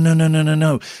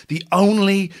 The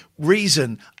only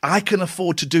reason I can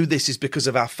afford to do this is because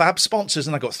of our fab sponsors,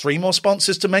 and I've got 3 more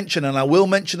sponsors to mention, and I will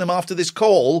mention them after this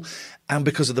call, and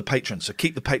because of the patrons. So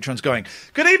keep the patrons going.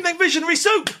 Good evening, Visionary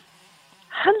Soup.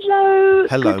 Hello.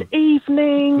 Hello. Good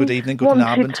evening. Good evening. Good Wanted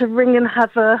Abend. to ring and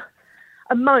have a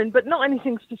and moaned, but not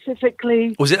anything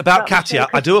specifically. Was it about Katia?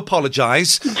 I do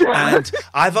apologise. And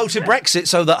I voted Brexit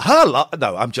so that her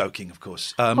no, I'm joking, of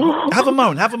course. Have a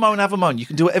moan, have a moan, have a moan. You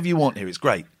can do whatever you want here. It's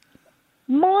great.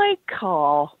 My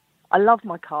car, I love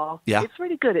my car. Yeah. It's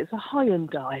really good. It's a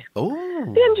Hyundai. Oh.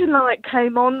 The engine light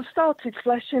came on, started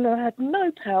flashing, I had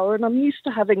no power, and I'm used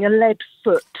to having a lead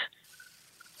foot.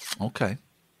 Okay.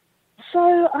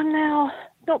 So I'm now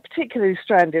not particularly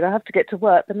stranded. I have to get to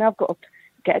work, but now I've got to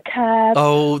get a cab.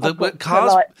 Oh,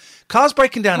 cars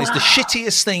breaking down is the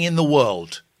shittiest thing in the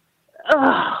world.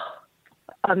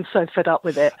 I'm so fed up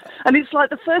with it. And it's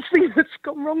like the first thing that's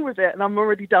gone wrong with it, and I'm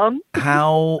already done.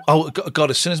 How? Oh,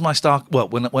 God, as soon as my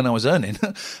when I was earning,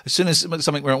 as soon as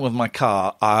something went wrong with my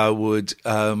car, I would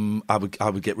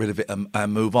get rid of it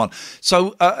and move on.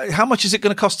 So how much is it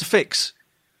going to cost to fix?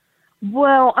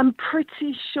 Well, I'm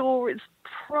pretty sure it's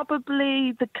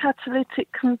probably the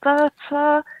catalytic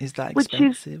converter. Is that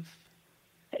expensive?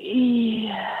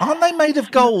 Yeah. Aren't they made of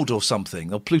gold or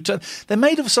something? Or plutonium? They're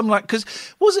made of some because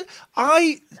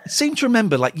I seem to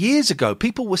remember years ago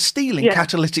people were stealing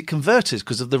catalytic converters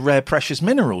because of the rare precious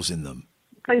minerals in them.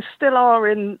 They still are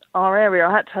in our area.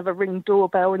 I had to have a Ring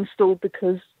doorbell installed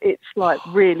because it's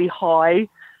really high,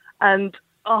 and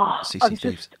I'm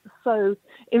just so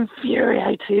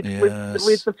infuriated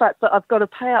with the fact that I've got to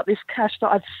pay out this cash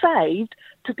that I've saved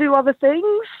to do other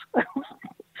things.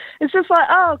 It's just like,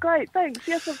 oh, great, thanks.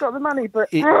 Yes, I've got the money, but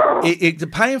the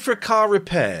paying for a car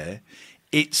repair,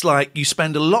 it's like you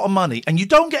spend a lot of money and you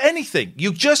don't get anything.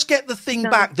 You just get the thing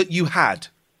back that you had.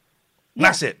 Yeah,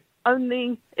 that's it.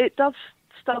 Only it does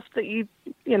stuff that you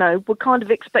were kind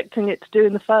of expecting it to do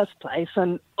in the first place,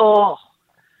 and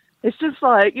it's just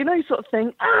like you sort of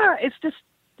think, it's just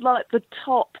like the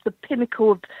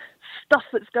pinnacle of stuff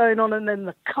that's going on, and then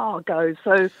the car goes.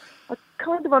 So I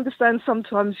kind of understand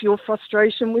sometimes your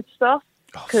frustration with stuff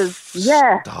because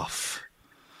stuff.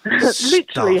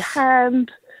 Literally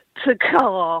hand to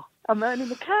car. I'm earning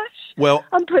the cash. Well,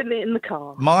 I'm putting it in the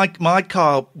car. My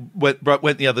car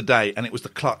went the other day, and it was the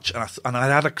clutch, and I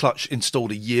had a clutch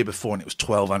installed a year before, and it was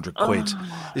 1,200 quid.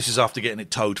 This is after getting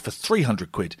it towed for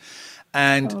 300 quid.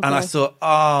 And I thought,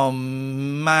 oh,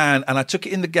 man. And I took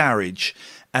it in the garage,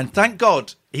 and thank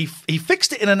God he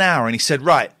fixed it in an hour, and he said,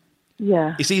 right,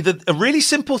 it's either a really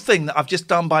simple thing that I've just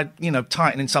done by,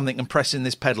 tightening something and pressing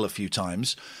this pedal a few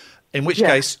times, in which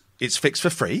case it's fixed for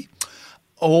free,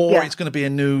 or it's going to be a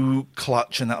new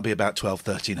clutch, and that'll be about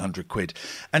 1,200 quid.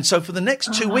 And so for the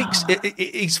next 2 weeks,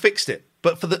 he's fixed it.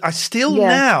 But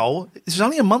now, this was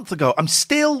only a month ago, I'm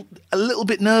still a little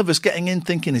bit nervous getting in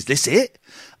thinking, is this it?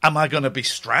 Am I going to be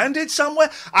stranded somewhere?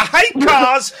 I hate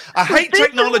cars. I hate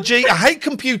technology. I hate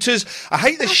computers. I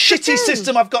hate the shitty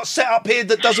system I've got set up here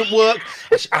that doesn't work.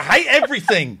 I hate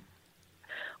everything.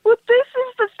 Well, this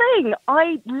is the thing.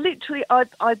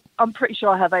 I'm pretty sure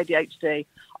I have ADHD.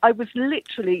 I was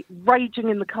literally raging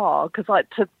in the car because I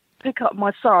had to pick up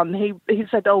my son. He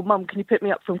said, oh, Mum, can you pick me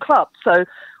up from club? So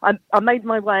I made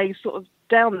my way sort of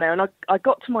down there, and I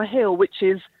got to my hill, which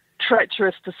is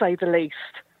treacherous to say the least.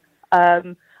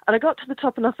 And I got to the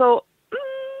top, and I thought,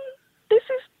 this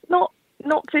is not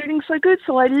feeling so good.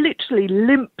 So I literally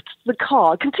limped the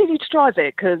car, continued to drive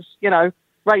it because,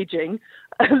 raging,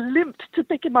 limped to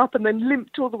pick him up, and then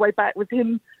limped all the way back with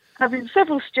him having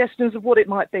several suggestions of what it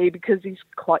might be because he's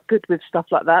quite good with stuff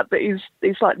like that, but he's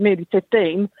like nearly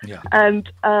 15. Yeah.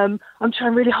 And I'm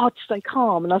trying really hard to stay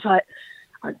calm. And I was like,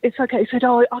 it's okay. He said,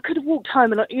 oh, I could have walked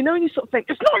home. And when you sort of think,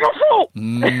 it's not your fault.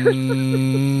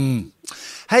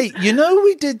 Hey,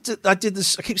 I did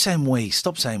this. I keep saying we.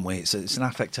 Stop saying we. It's an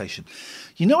affectation.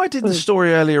 I did the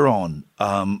story earlier on.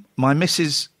 I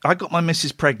got my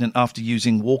missus pregnant after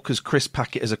using Walker's crisp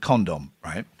packet as a condom,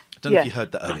 right? I don't know if you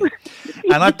heard that earlier.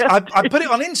 And I put it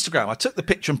on Instagram. I took the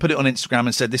picture and put it on Instagram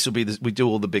and said, this will be we do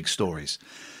all the big stories.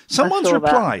 Someone's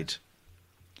replied,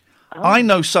 I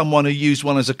know someone who used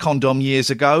one as a condom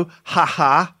years ago. Ha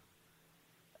ha.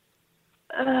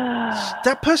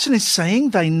 That person is saying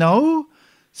they know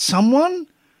someone.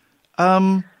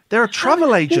 They're a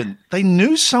travel agent. They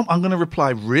knew I'm going to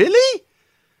reply, really?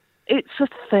 It's a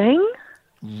thing?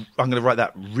 I'm going to write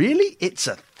that. Really? It's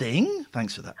a thing?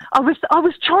 Thanks for that. I was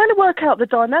trying to work out the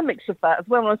dynamics of that as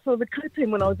well when I saw the clipping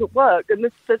when I was at work. And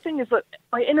the thing is that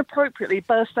I inappropriately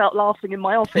burst out laughing in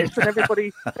my office and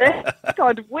everybody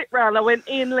kind of whipped round. I went,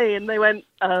 Ian Lee, and they went,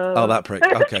 oh, that prick.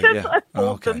 Okay, yeah. I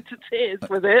brought them to tears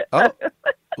with it. Oh,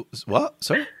 what?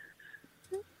 Sorry?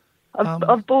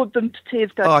 I've bored them to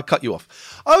tears. Going, Oh, I cut you off.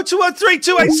 0203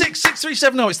 286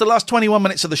 6370. It's the last 21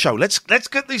 minutes of the show. Let's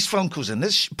get these phone calls in.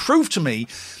 Let's prove to me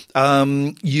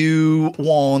you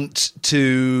want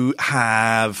to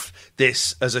have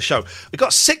this as a show. We've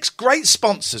got 6 great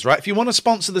sponsors, right? If you want to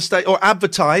sponsor the state or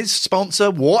advertise,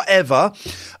 sponsor, whatever,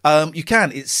 you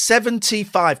can. It's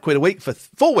 75 quid a week for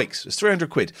 4 weeks. It's 300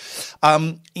 quid.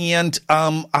 And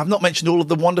I've not mentioned all of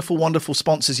the wonderful, wonderful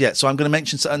sponsors yet. So I'm going to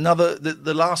mention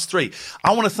the last 3.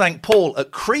 I want to thank Paul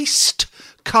at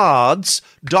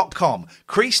creasedcards.com.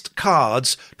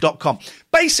 Creasedcards.com.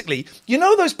 Basically, you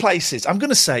know those places, I'm going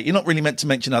to say, you're not really meant to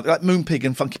mention other, like Moonpig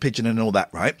and Funky Pigeon and all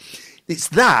that, right? It's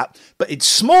that, but it's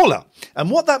smaller. And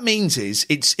what that means is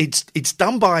it's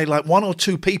done by like 1 or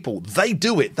 2 people. They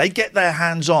do it. They get their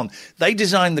hands on. They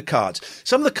design the cards.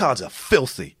 Some of the cards are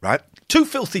filthy, right? Too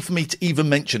filthy for me to even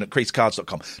mention at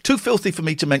creasedcards.com. Too filthy for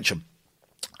me to mention.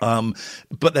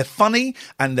 But they're funny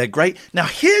and they're great. Now,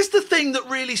 here's the thing that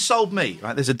really sold me.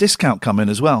 Right, there's a discount coming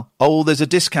as well. Oh, there's a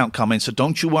discount coming, so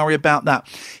don't you worry about that.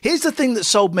 Here's the thing that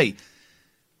sold me.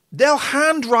 They'll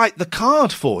handwrite the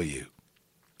card for you.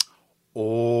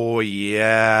 Oh,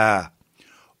 yeah.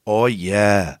 Oh,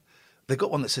 yeah. They've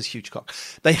got one that says huge cock.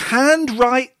 They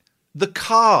handwrite the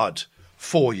card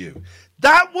for you.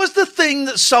 That was the thing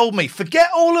that sold me. Forget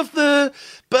all of the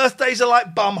birthdays are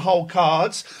like bumhole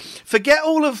cards. Forget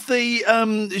all of the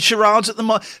charades at the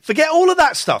mall. Forget all of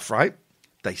that stuff, right?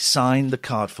 They sign the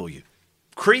card for you.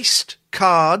 Creased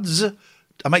Cards.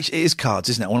 It is cards,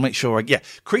 isn't it? I want to make sure.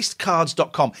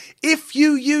 Creasedcards.com. If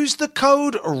you use the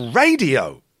code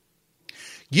RADIO,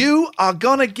 you are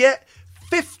going to get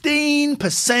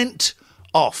 15%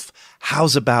 off.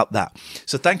 How's about that?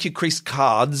 So thank you,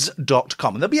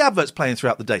 creasedcards.com. And there'll be adverts playing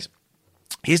throughout the days.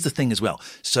 Here's the thing as well.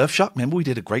 Surfshark, remember we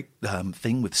did a great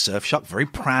thing with Surfshark. Very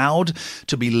proud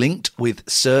to be linked with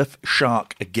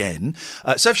Surfshark again.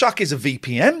 Surfshark is a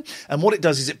VPN, and what it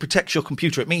does is it protects your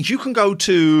computer. It means you can go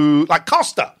to, like,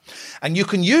 Costa, and you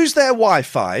can use their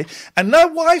Wi-Fi, and their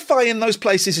Wi-Fi in those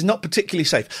places is not particularly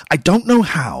safe. I don't know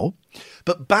how,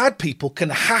 but bad people can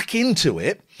hack into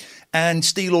it and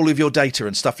steal all of your data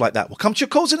and stuff like that. We'll come to your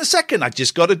calls in a second. I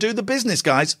just got to do the business,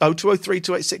 guys. 0203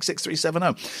 286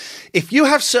 6370. If you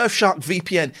have Surfshark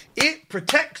VPN, it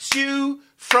protects you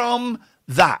from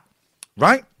that,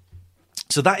 right?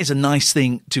 So that is a nice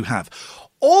thing to have.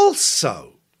 Also,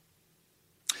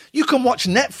 you can watch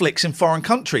Netflix in foreign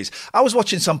countries. I was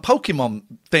watching some Pokemon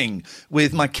thing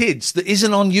with my kids that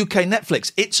isn't on UK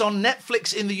Netflix. It's on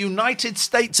Netflix in the United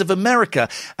States of America,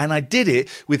 and I did it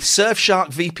with Surfshark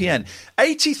VPN.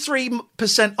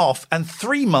 83% off and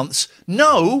 3 months,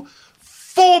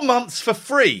 4 months for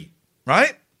free,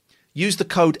 right? Use the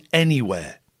code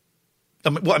ANYWHERE.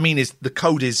 What I mean is the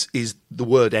code is the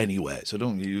word anywhere, so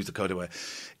don't use the code anywhere.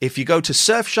 If you go to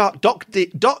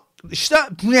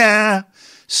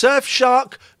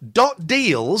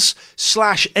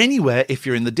surfshark.deals/anywhere. If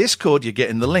you're in the Discord, you're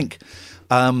getting the link.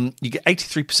 You get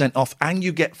 83% off and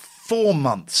you get 4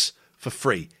 months for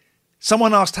free.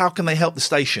 Someone asked, how can they help the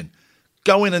station?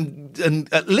 Go in and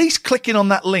at least clicking on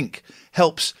that link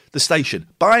helps the station.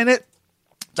 Buying it,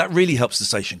 that really helps the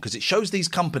station because it shows these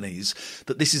companies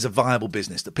that this is a viable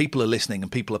business, that people are listening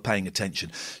and people are paying attention.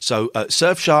 So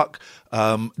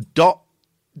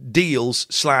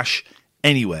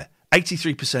surfshark.deals/anywhere.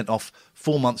 83% off,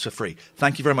 4 months for free.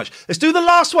 Thank you very much. Let's do the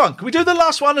last one. Can we do the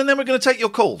last one? And then we're going to take your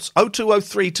calls.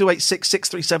 0203 286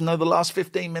 6370. The last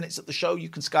 15 minutes of the show. You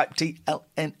can Skype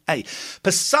TLNA.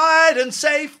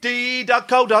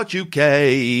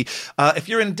 PoseidonSafety.co.uk. If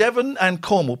you're in Devon and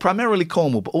Cornwall, primarily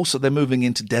Cornwall, but also they're moving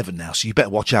into Devon now. So you better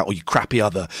watch out, or you crappy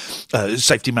other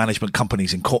safety management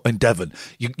companies in Devon.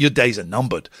 Your days are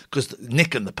numbered because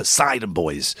Nick and the Poseidon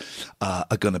boys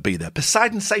are going to be there.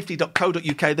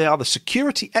 PoseidonSafety.co.uk. They are the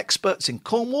security experts in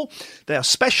Cornwall. They are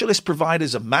specialist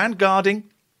providers of man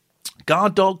guarding,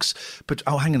 guard dogs. But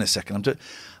hang on a second,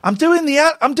 I'm doing the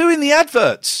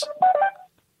adverts.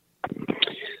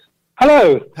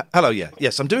 Hello. Hello.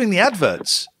 Yes, I'm doing the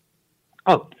adverts.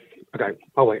 Oh, okay.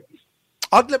 I'll wait.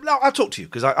 I'll talk to you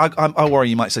because I worry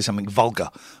you might say something vulgar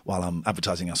while I'm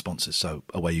advertising our sponsors. So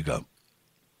away you go.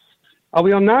 Are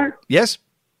we on now? Yes.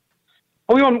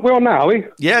 Are we on? We're on now, are we?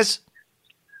 Yes.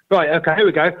 Right. Okay. Here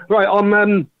we go. Right.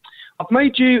 I've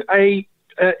made you a.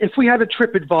 If we had a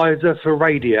TripAdvisor for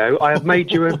radio, I have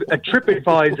made you a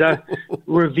TripAdvisor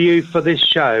review for this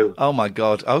show. Oh my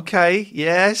God. Okay.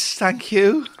 Yes. Thank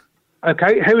you.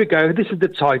 Okay. Here we go. This is the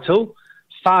title.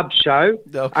 Fab Show.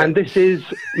 Okay. And this is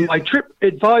my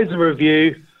TripAdvisor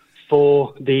review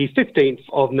for the 15th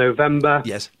of November.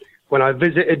 Yes. When I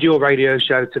visited your radio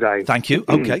show today. Thank you.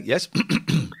 Okay. Yes.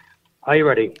 Are you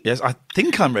ready? Yes, I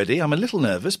think I'm ready. I'm a little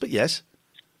nervous, but yes.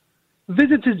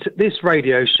 Visited this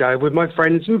radio show with my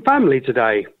friends and family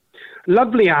today.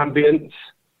 Lovely ambience,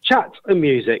 chat and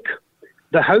music.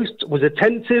 The host was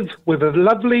attentive with a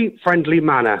lovely, friendly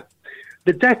manner.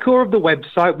 The decor of the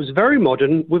website was very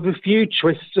modern with a few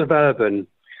twists of urban.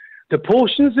 The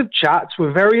portions of chat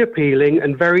were very appealing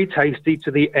and very tasty to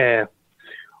the air.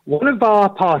 One of our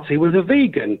party was a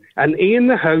vegan, and Ian,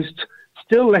 the host,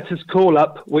 still let us call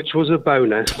up, which was a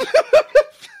bonus.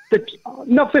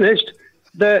 Not finished.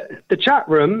 The chat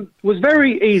room was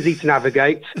very easy to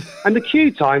navigate, and the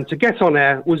queue time to get on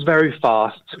air was very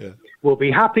fast. Yeah. We'll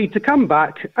be happy to come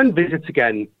back and visit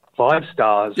again. 5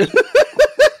 stars.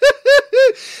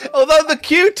 Although the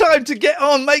queue time to get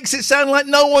on makes it sound like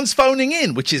no one's phoning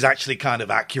in, which is actually kind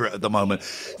of accurate at the moment.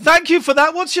 Thank you for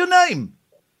that. What's your name?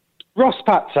 Ross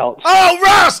Patzelt. Oh,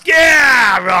 Ross!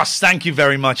 Yeah, Ross. Thank you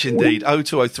very much indeed.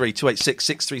 0203 286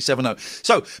 6370.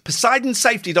 So,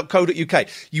 PoseidonSafety.co.uk.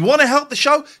 You want to help the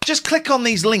show? Just click on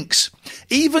these links.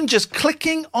 Even just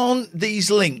clicking on these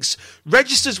links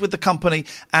registers with the company,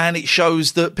 and it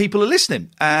shows that people are listening.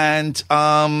 And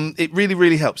it really,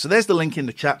 really helps. So there's the link in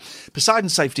the chat.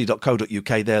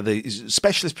 PoseidonSafety.co.uk. They're the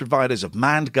specialist providers of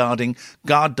manned guarding,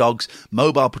 guard dogs,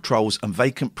 mobile patrols, and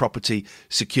vacant property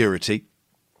security.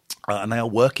 And they are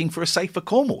working for a safer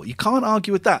Cornwall. You can't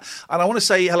argue with that. And I want to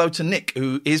say hello to Nick,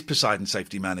 who is Poseidon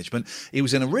Safety Management. He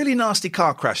was in a really nasty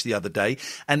car crash the other day,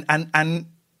 and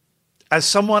as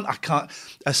someone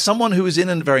who was in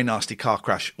a very nasty car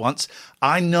crash once,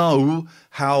 I know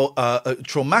how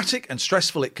traumatic and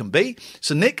stressful it can be.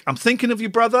 So, Nick, I'm thinking of you,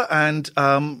 brother, and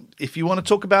if you want to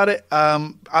talk about it,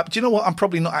 do you know what? I'm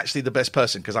probably not actually the best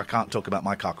person because I can't talk about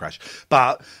my car crash,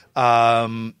 but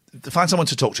find someone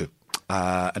to talk to.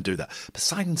 And do that.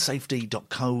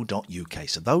 PoseidonSafety.co.uk.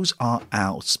 So those are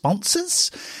our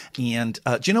sponsors. And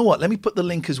do you know what? Let me put the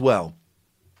link as well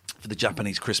for the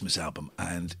Japanese Christmas album.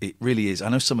 And it really is. I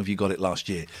know some of you got it last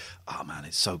year. Oh, man,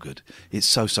 it's so good. It's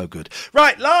so, so good.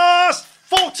 Right, last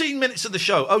 14 minutes of the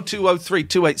show. 0203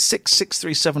 286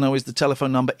 6370 is the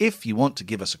telephone number. If you want to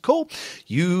give us a call,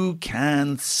 you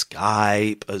can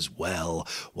Skype as well.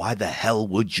 Why the hell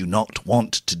would you not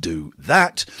want to do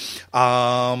that?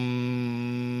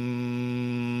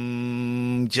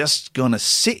 Just gonna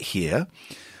sit here.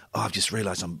 Oh, I've just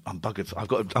realised I'm buggered.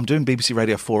 I'm doing BBC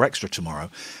Radio 4 Extra tomorrow,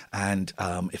 and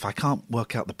if I can't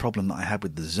work out the problem that I had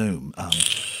with the Zoom.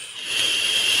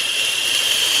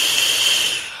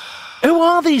 Who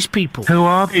are these people? Who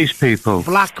are these people?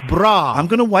 Black Bra. I'm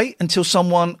going to wait until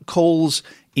someone calls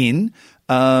in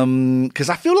because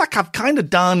I feel like I've done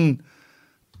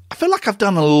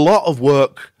a lot of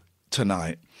work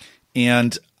tonight,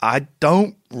 and I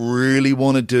don't really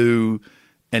want to do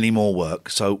any more work.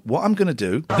 So what I'm going to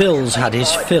do... Bill's had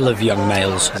his fill of young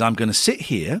males. Is I'm going to sit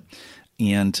here,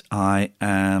 and I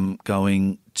am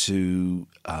going to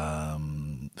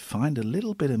find a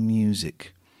little bit of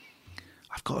music.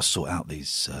 I've got to sort out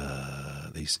these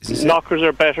knockers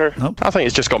are better. Nope. I think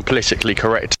it's just gone politically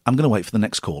correct. I'm going to wait for the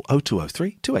next call.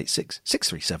 0203 286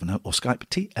 6370 or Skype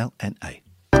TLNA.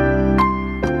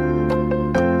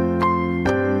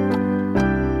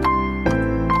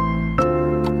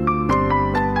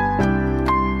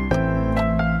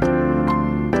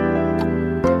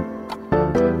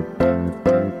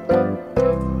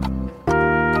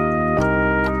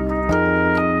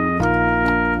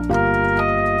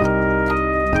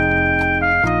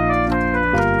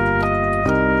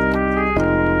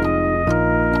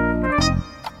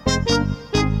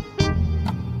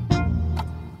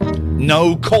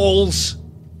 No calls.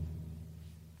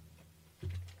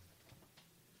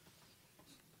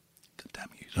 God damn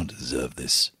you! You don't deserve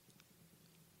this.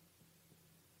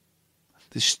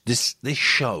 This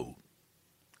show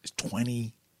is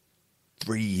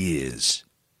 23 years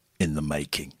in the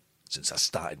making since I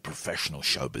started professional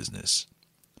show business.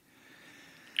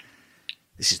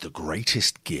 This is the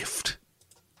greatest gift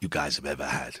you guys have ever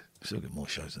had. Still get more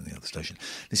shows than the other station.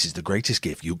 This is the greatest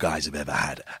gift you guys have ever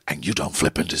had, and you don't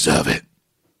flippin' deserve it.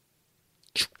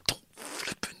 You don't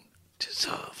flippin'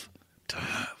 deserve to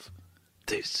have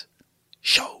this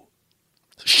show.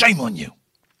 So shame on you.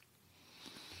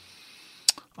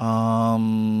 I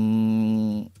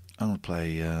want to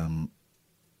play a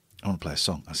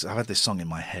song. I've had this song in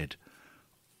my head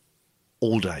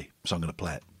all day, so I'm going to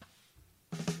play it.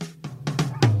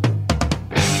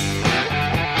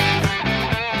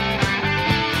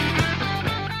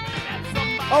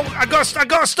 Oh, I got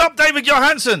to stop David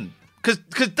Johansen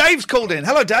because Dave's called in.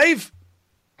 Hello, Dave.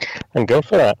 And go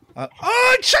for that.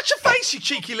 Oh, shut your face, you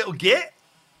cheeky little git.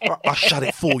 I'll shut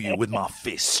it for you with my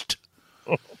fist.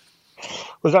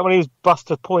 Was that when he was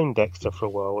Buster Poindexter for a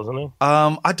while, wasn't he?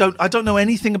 I don't know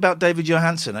anything about David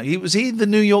Johansen. Was he the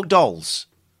New York Dolls?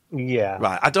 Yeah.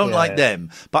 Right. I don't like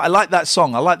them, but I like that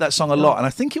song. I like that song a lot, and I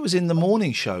think it was in the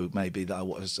morning show maybe that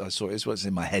I saw it. It's what's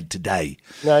in my head today.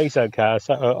 No, he's okay.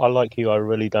 I like you. I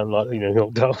really don't like the New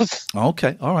York Dolls.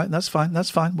 Okay. All right. That's fine. That's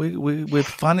fine. We're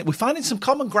finding some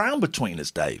common ground between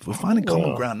us, Dave. We're finding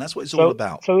common ground. That's what it's all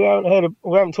about. So we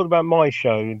haven't talked about my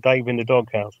show, Dave in the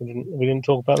Doghouse. We didn't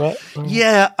talk about that.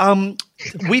 Yeah.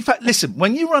 Listen.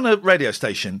 When you run a radio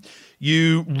station,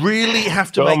 you really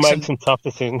have to make some tough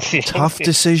decisions. Tough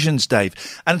decisions,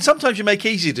 Dave. And sometimes you make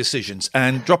easy decisions.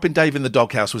 And dropping Dave in the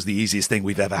Doghouse was the easiest thing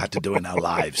we've ever had to do in our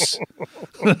lives.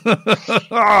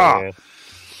 Yeah.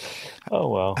 Oh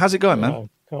well. How's it going, man?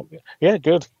 Yeah,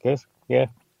 good. Yeah,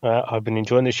 I've been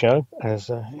enjoying the show as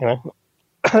you know,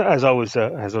 as I was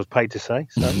paid to say.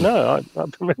 So no, I've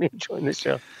been really enjoying this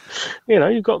show. You know,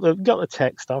 you've got the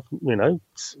tech stuff. You know,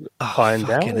 ironed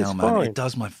out. Fucking hell, It's man! fine. It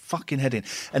does my fucking head in.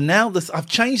 And now I've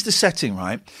changed the setting,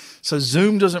 right? So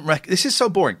Zoom doesn't This is so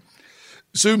boring.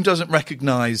 Zoom doesn't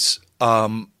recognize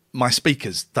my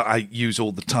speakers that I use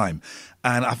all the time.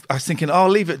 And I was thinking, I'll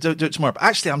leave it, do it tomorrow. But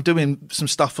actually, I'm doing some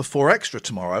stuff for 4 Extra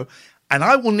tomorrow, and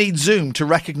I will need Zoom to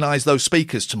recognise those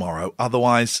speakers tomorrow.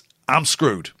 Otherwise, I'm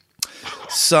screwed.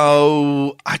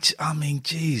 So, I mean,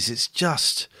 geez, it's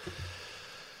just...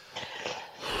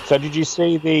 So did you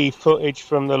see the footage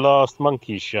from the last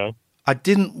Monkeys show? I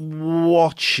didn't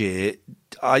watch it.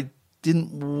 Tell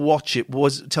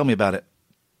me about it.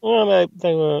 Well,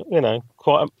 they were, you know,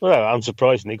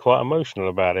 unsurprisingly, quite emotional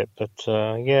about it. But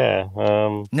yeah,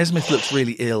 Nesmith looks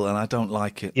really ill, and I don't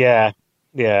like it. Yeah.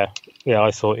 I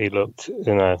thought he looked,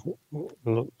 you know,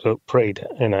 looked pretty,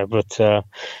 you know. But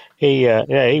he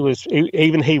was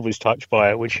touched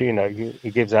by it, which, you know, he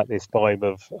gives out this vibe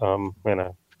of, you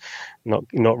know,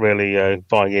 not really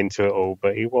buying into it all,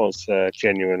 but he was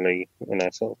genuinely, you know,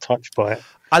 sort of touched by it.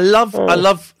 I love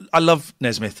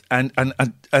Nesmith, and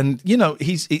you know,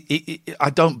 I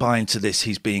don't buy into this.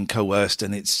 He's being coerced,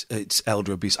 and it's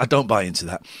elder abuse. I don't buy into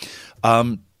that.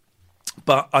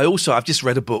 But I've just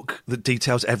read a book that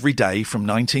details every day from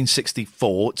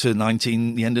 1964 to the end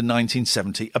of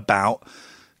 1970 about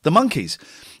the Monkees,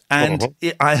 and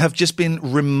I have just been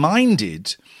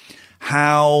reminded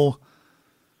how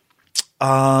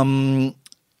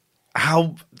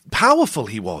powerful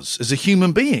he was as a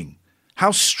human being.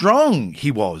 How strong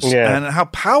he was, and how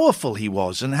powerful he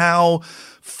was, and how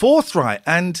forthright.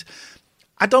 And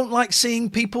I don't like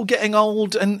seeing people getting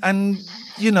old and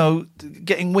you know,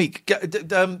 getting weak.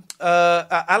 Alan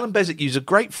Bezic used a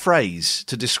great phrase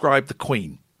to describe the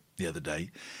Queen the other day.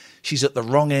 She's at the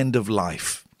wrong end of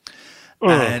life.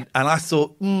 And I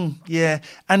thought, yeah.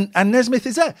 And Nesmith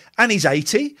is there, and he's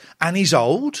 80, and he's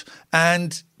old,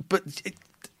 but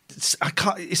it's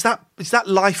that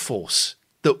life force.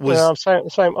 That was. Yeah,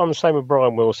 I'm the same with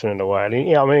Brian Wilson in a way. And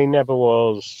he never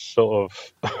was sort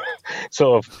of.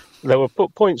 There were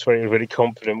points where he was a really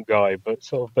confident guy, but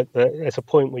there's a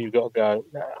point where you've got to go.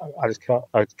 I just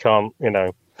can't, you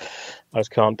know, I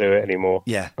just can't do it anymore.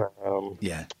 Yeah,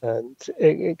 and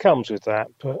it comes with that.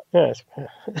 But yeah,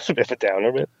 it's a bit of a downer,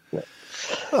 isn't it?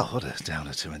 Oh, what a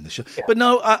downer to end the show. Yeah. But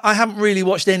no, I haven't really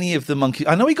watched any of the Monkees.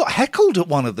 I know he got heckled at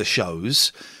one of the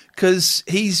shows. Because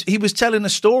he was telling a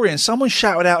story and someone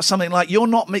shouted out something like, "You're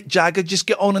not Mick Jagger, just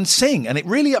get on and sing," and it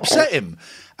really upset him,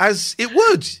 as it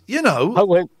would, you know.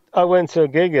 I went to a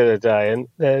gig the other day, and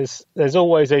there's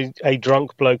always a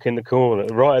drunk bloke in the corner,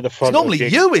 right at the front. It's normally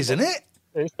you, isn't it?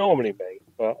 It's normally me,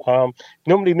 but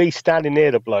normally me standing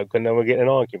near the bloke, and then we're getting an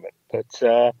argument.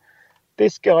 But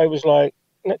this guy was like,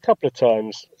 a couple of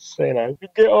times, you know,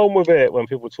 get on with it when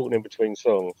people were talking in between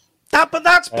songs. But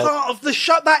that's part of the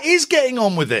show. That is getting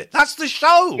on with it. That's the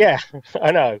show. Yeah,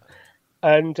 I know.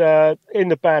 And in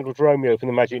the band was Romeo from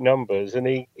the Magic Numbers, and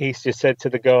he just said to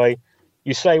the guy,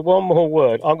 "You say one more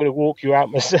word, I'm going to walk you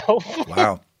out myself."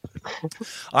 Wow.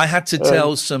 I had to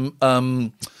tell some.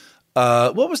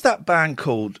 What was that band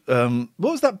called? What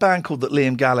was that band called that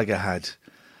Liam Gallagher had?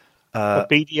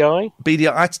 BDI.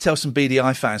 BDI. I had to tell some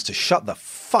BDI fans to shut the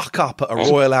fuck up at a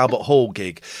Royal Albert Hall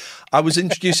gig. I was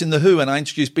introducing The Who and I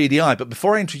introduced BDI, but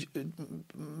before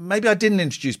maybe I didn't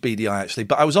introduce BDI actually,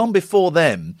 but I was on before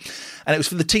them, and it was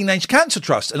for the Teenage Cancer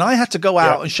Trust, and I had to go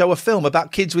out and show a film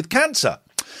about kids with cancer.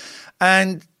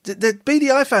 And the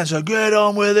BDI fans are, "Get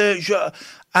on with it."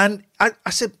 And I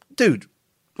said, "Dude,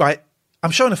 right,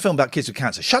 I'm showing a film about kids with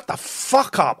cancer. Shut the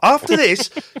fuck up. After this,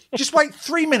 just wait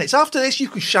 3 minutes. After this, you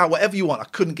can shout whatever you want. I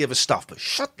couldn't give a stuff, but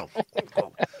shut the fuck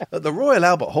up." At the Royal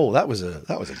Albert Hall, that was a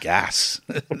gas.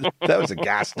 That was a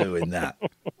gas doing that.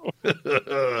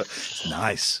 It's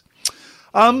nice.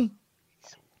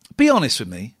 Be honest with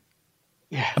me.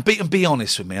 Yeah. And be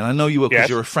honest with me. And I know you will because Yes.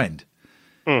 you're a friend.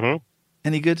 Mm-hmm.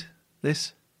 Any good,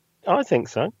 this? I think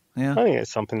so. Yeah. I think there's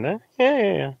something there.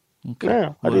 Yeah. Okay.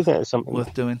 Yeah, I do think there's something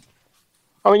worth doing.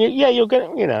 I mean, yeah, you're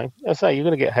going to, I say you're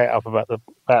going to get het up about the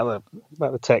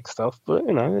tech stuff, but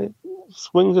it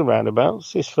swings and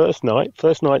roundabouts. It's first night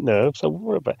nerves. So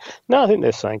what about? No, I think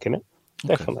there's something in it.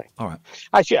 Definitely. All right.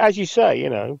 As you say,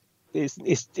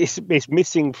 it's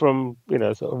missing from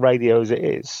sort of radio as it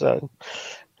is. So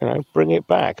bring it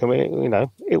back. I mean,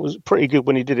 it was pretty good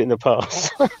when he did it in the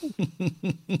past.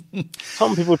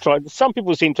 Some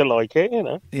people seem to like it.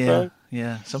 Yeah. So,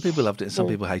 yeah. Some people loved it and some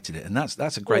people hated it, and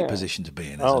that's a great position to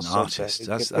be in as an artist.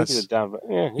 That's you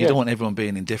don't want everyone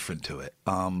being indifferent to it.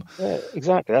 Yeah,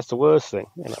 exactly. That's the worst thing.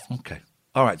 Okay.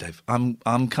 All right, Dave.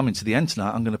 I'm coming to the end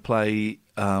tonight. I'm going to play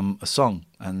a song,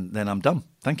 and then I'm done.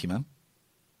 Thank you, man.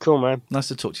 Cool, man. Nice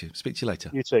to talk to you. Speak to you later.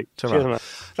 You too. Ta-ra. Cheers, man.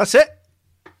 That's it.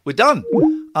 We're done.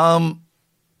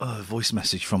 Voice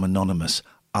message from Anonymous.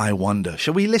 I wonder.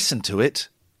 Shall we listen to it?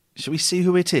 Shall we see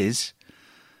who it is?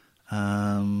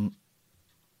 Oh,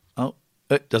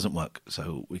 it doesn't work,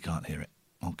 so we can't hear it.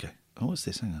 Okay. Oh, what's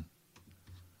this? Hang on.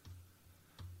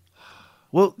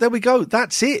 Well, there we go.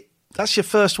 That's it. That's your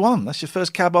first one. That's your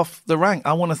first cab off the rank.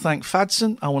 I want to thank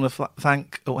Fadson. I want to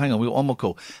thank... Oh, hang on. We've got one more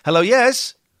call. Hello,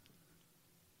 yes?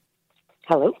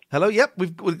 Hello? Hello, yep.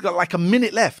 We've got like a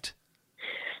minute left.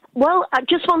 Well, I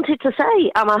just wanted to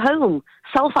say I'm at home,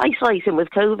 self-isolating with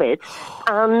COVID,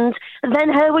 and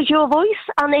then here was your voice,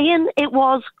 and Ian, it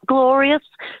was glorious,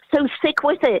 so stick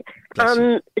with it,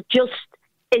 and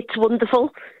it's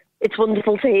wonderful. It's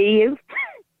wonderful to hear you.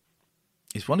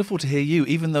 It's wonderful to hear you,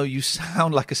 even though you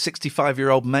sound like a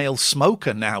 65-year-old male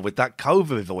smoker now with that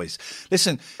COVID voice.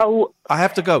 Listen, I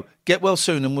have to go. Get well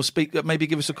soon, and we'll speak. Maybe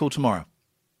give us a call tomorrow.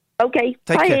 Okay.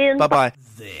 Take Bye, care. Ian. Bye-bye.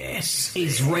 This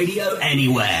is Radio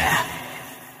Anywhere.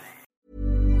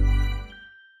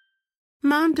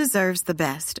 Mom deserves the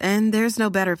best, and there's no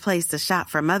better place to shop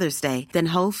for Mother's Day than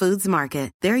Whole Foods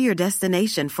Market. They're your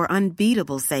destination for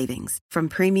unbeatable savings, from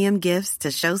premium gifts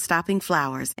to show-stopping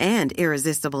flowers and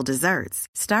irresistible desserts.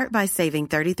 Start by saving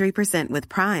 33% with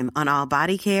Prime on all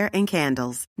body care and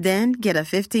candles. Then get a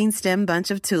 15-stem bunch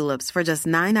of tulips for just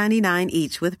 $9.99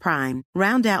 each with Prime.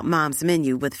 Round out Mom's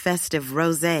menu with festive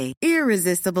rosé,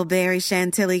 irresistible berry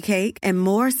chantilly cake, and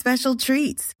more special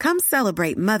treats. Come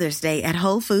celebrate Mother's Day at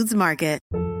Whole Foods Market.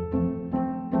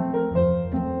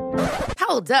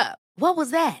 Hold up. What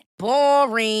was that?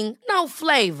 Boring. No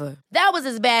flavor. That was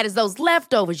as bad as those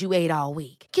leftovers you ate all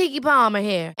week. Keke Palmer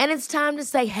here, and it's time to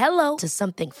say hello to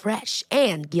something fresh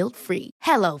and guilt-free.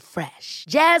 Hello Fresh.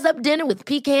 Jazz up dinner with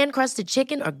pecan-crusted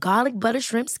chicken or garlic butter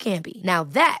shrimp scampi. Now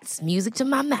that's music to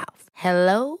my mouth.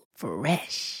 Hello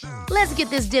Fresh. Let's get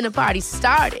this dinner party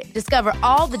started. Discover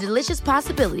all the delicious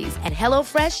possibilities at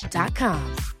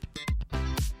HelloFresh.com.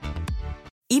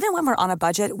 Even when we're on a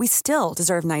budget, we still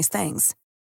deserve nice things.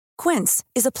 Quince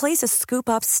is a place to scoop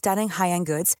up stunning high-end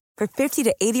goods for 50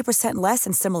 to 80% less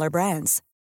than similar brands.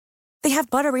 They have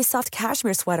buttery soft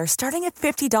cashmere sweaters starting at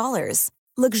 $50,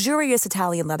 luxurious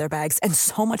Italian leather bags, and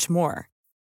so much more.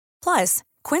 Plus,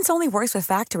 Quince only works with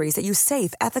factories that use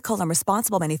safe, ethical, and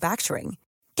responsible manufacturing.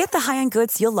 Get the high-end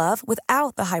goods you'll love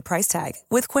without the high price tag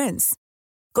with Quince.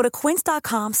 Go to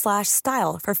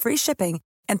quince.com/style for free shipping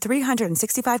and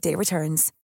 365-day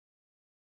returns.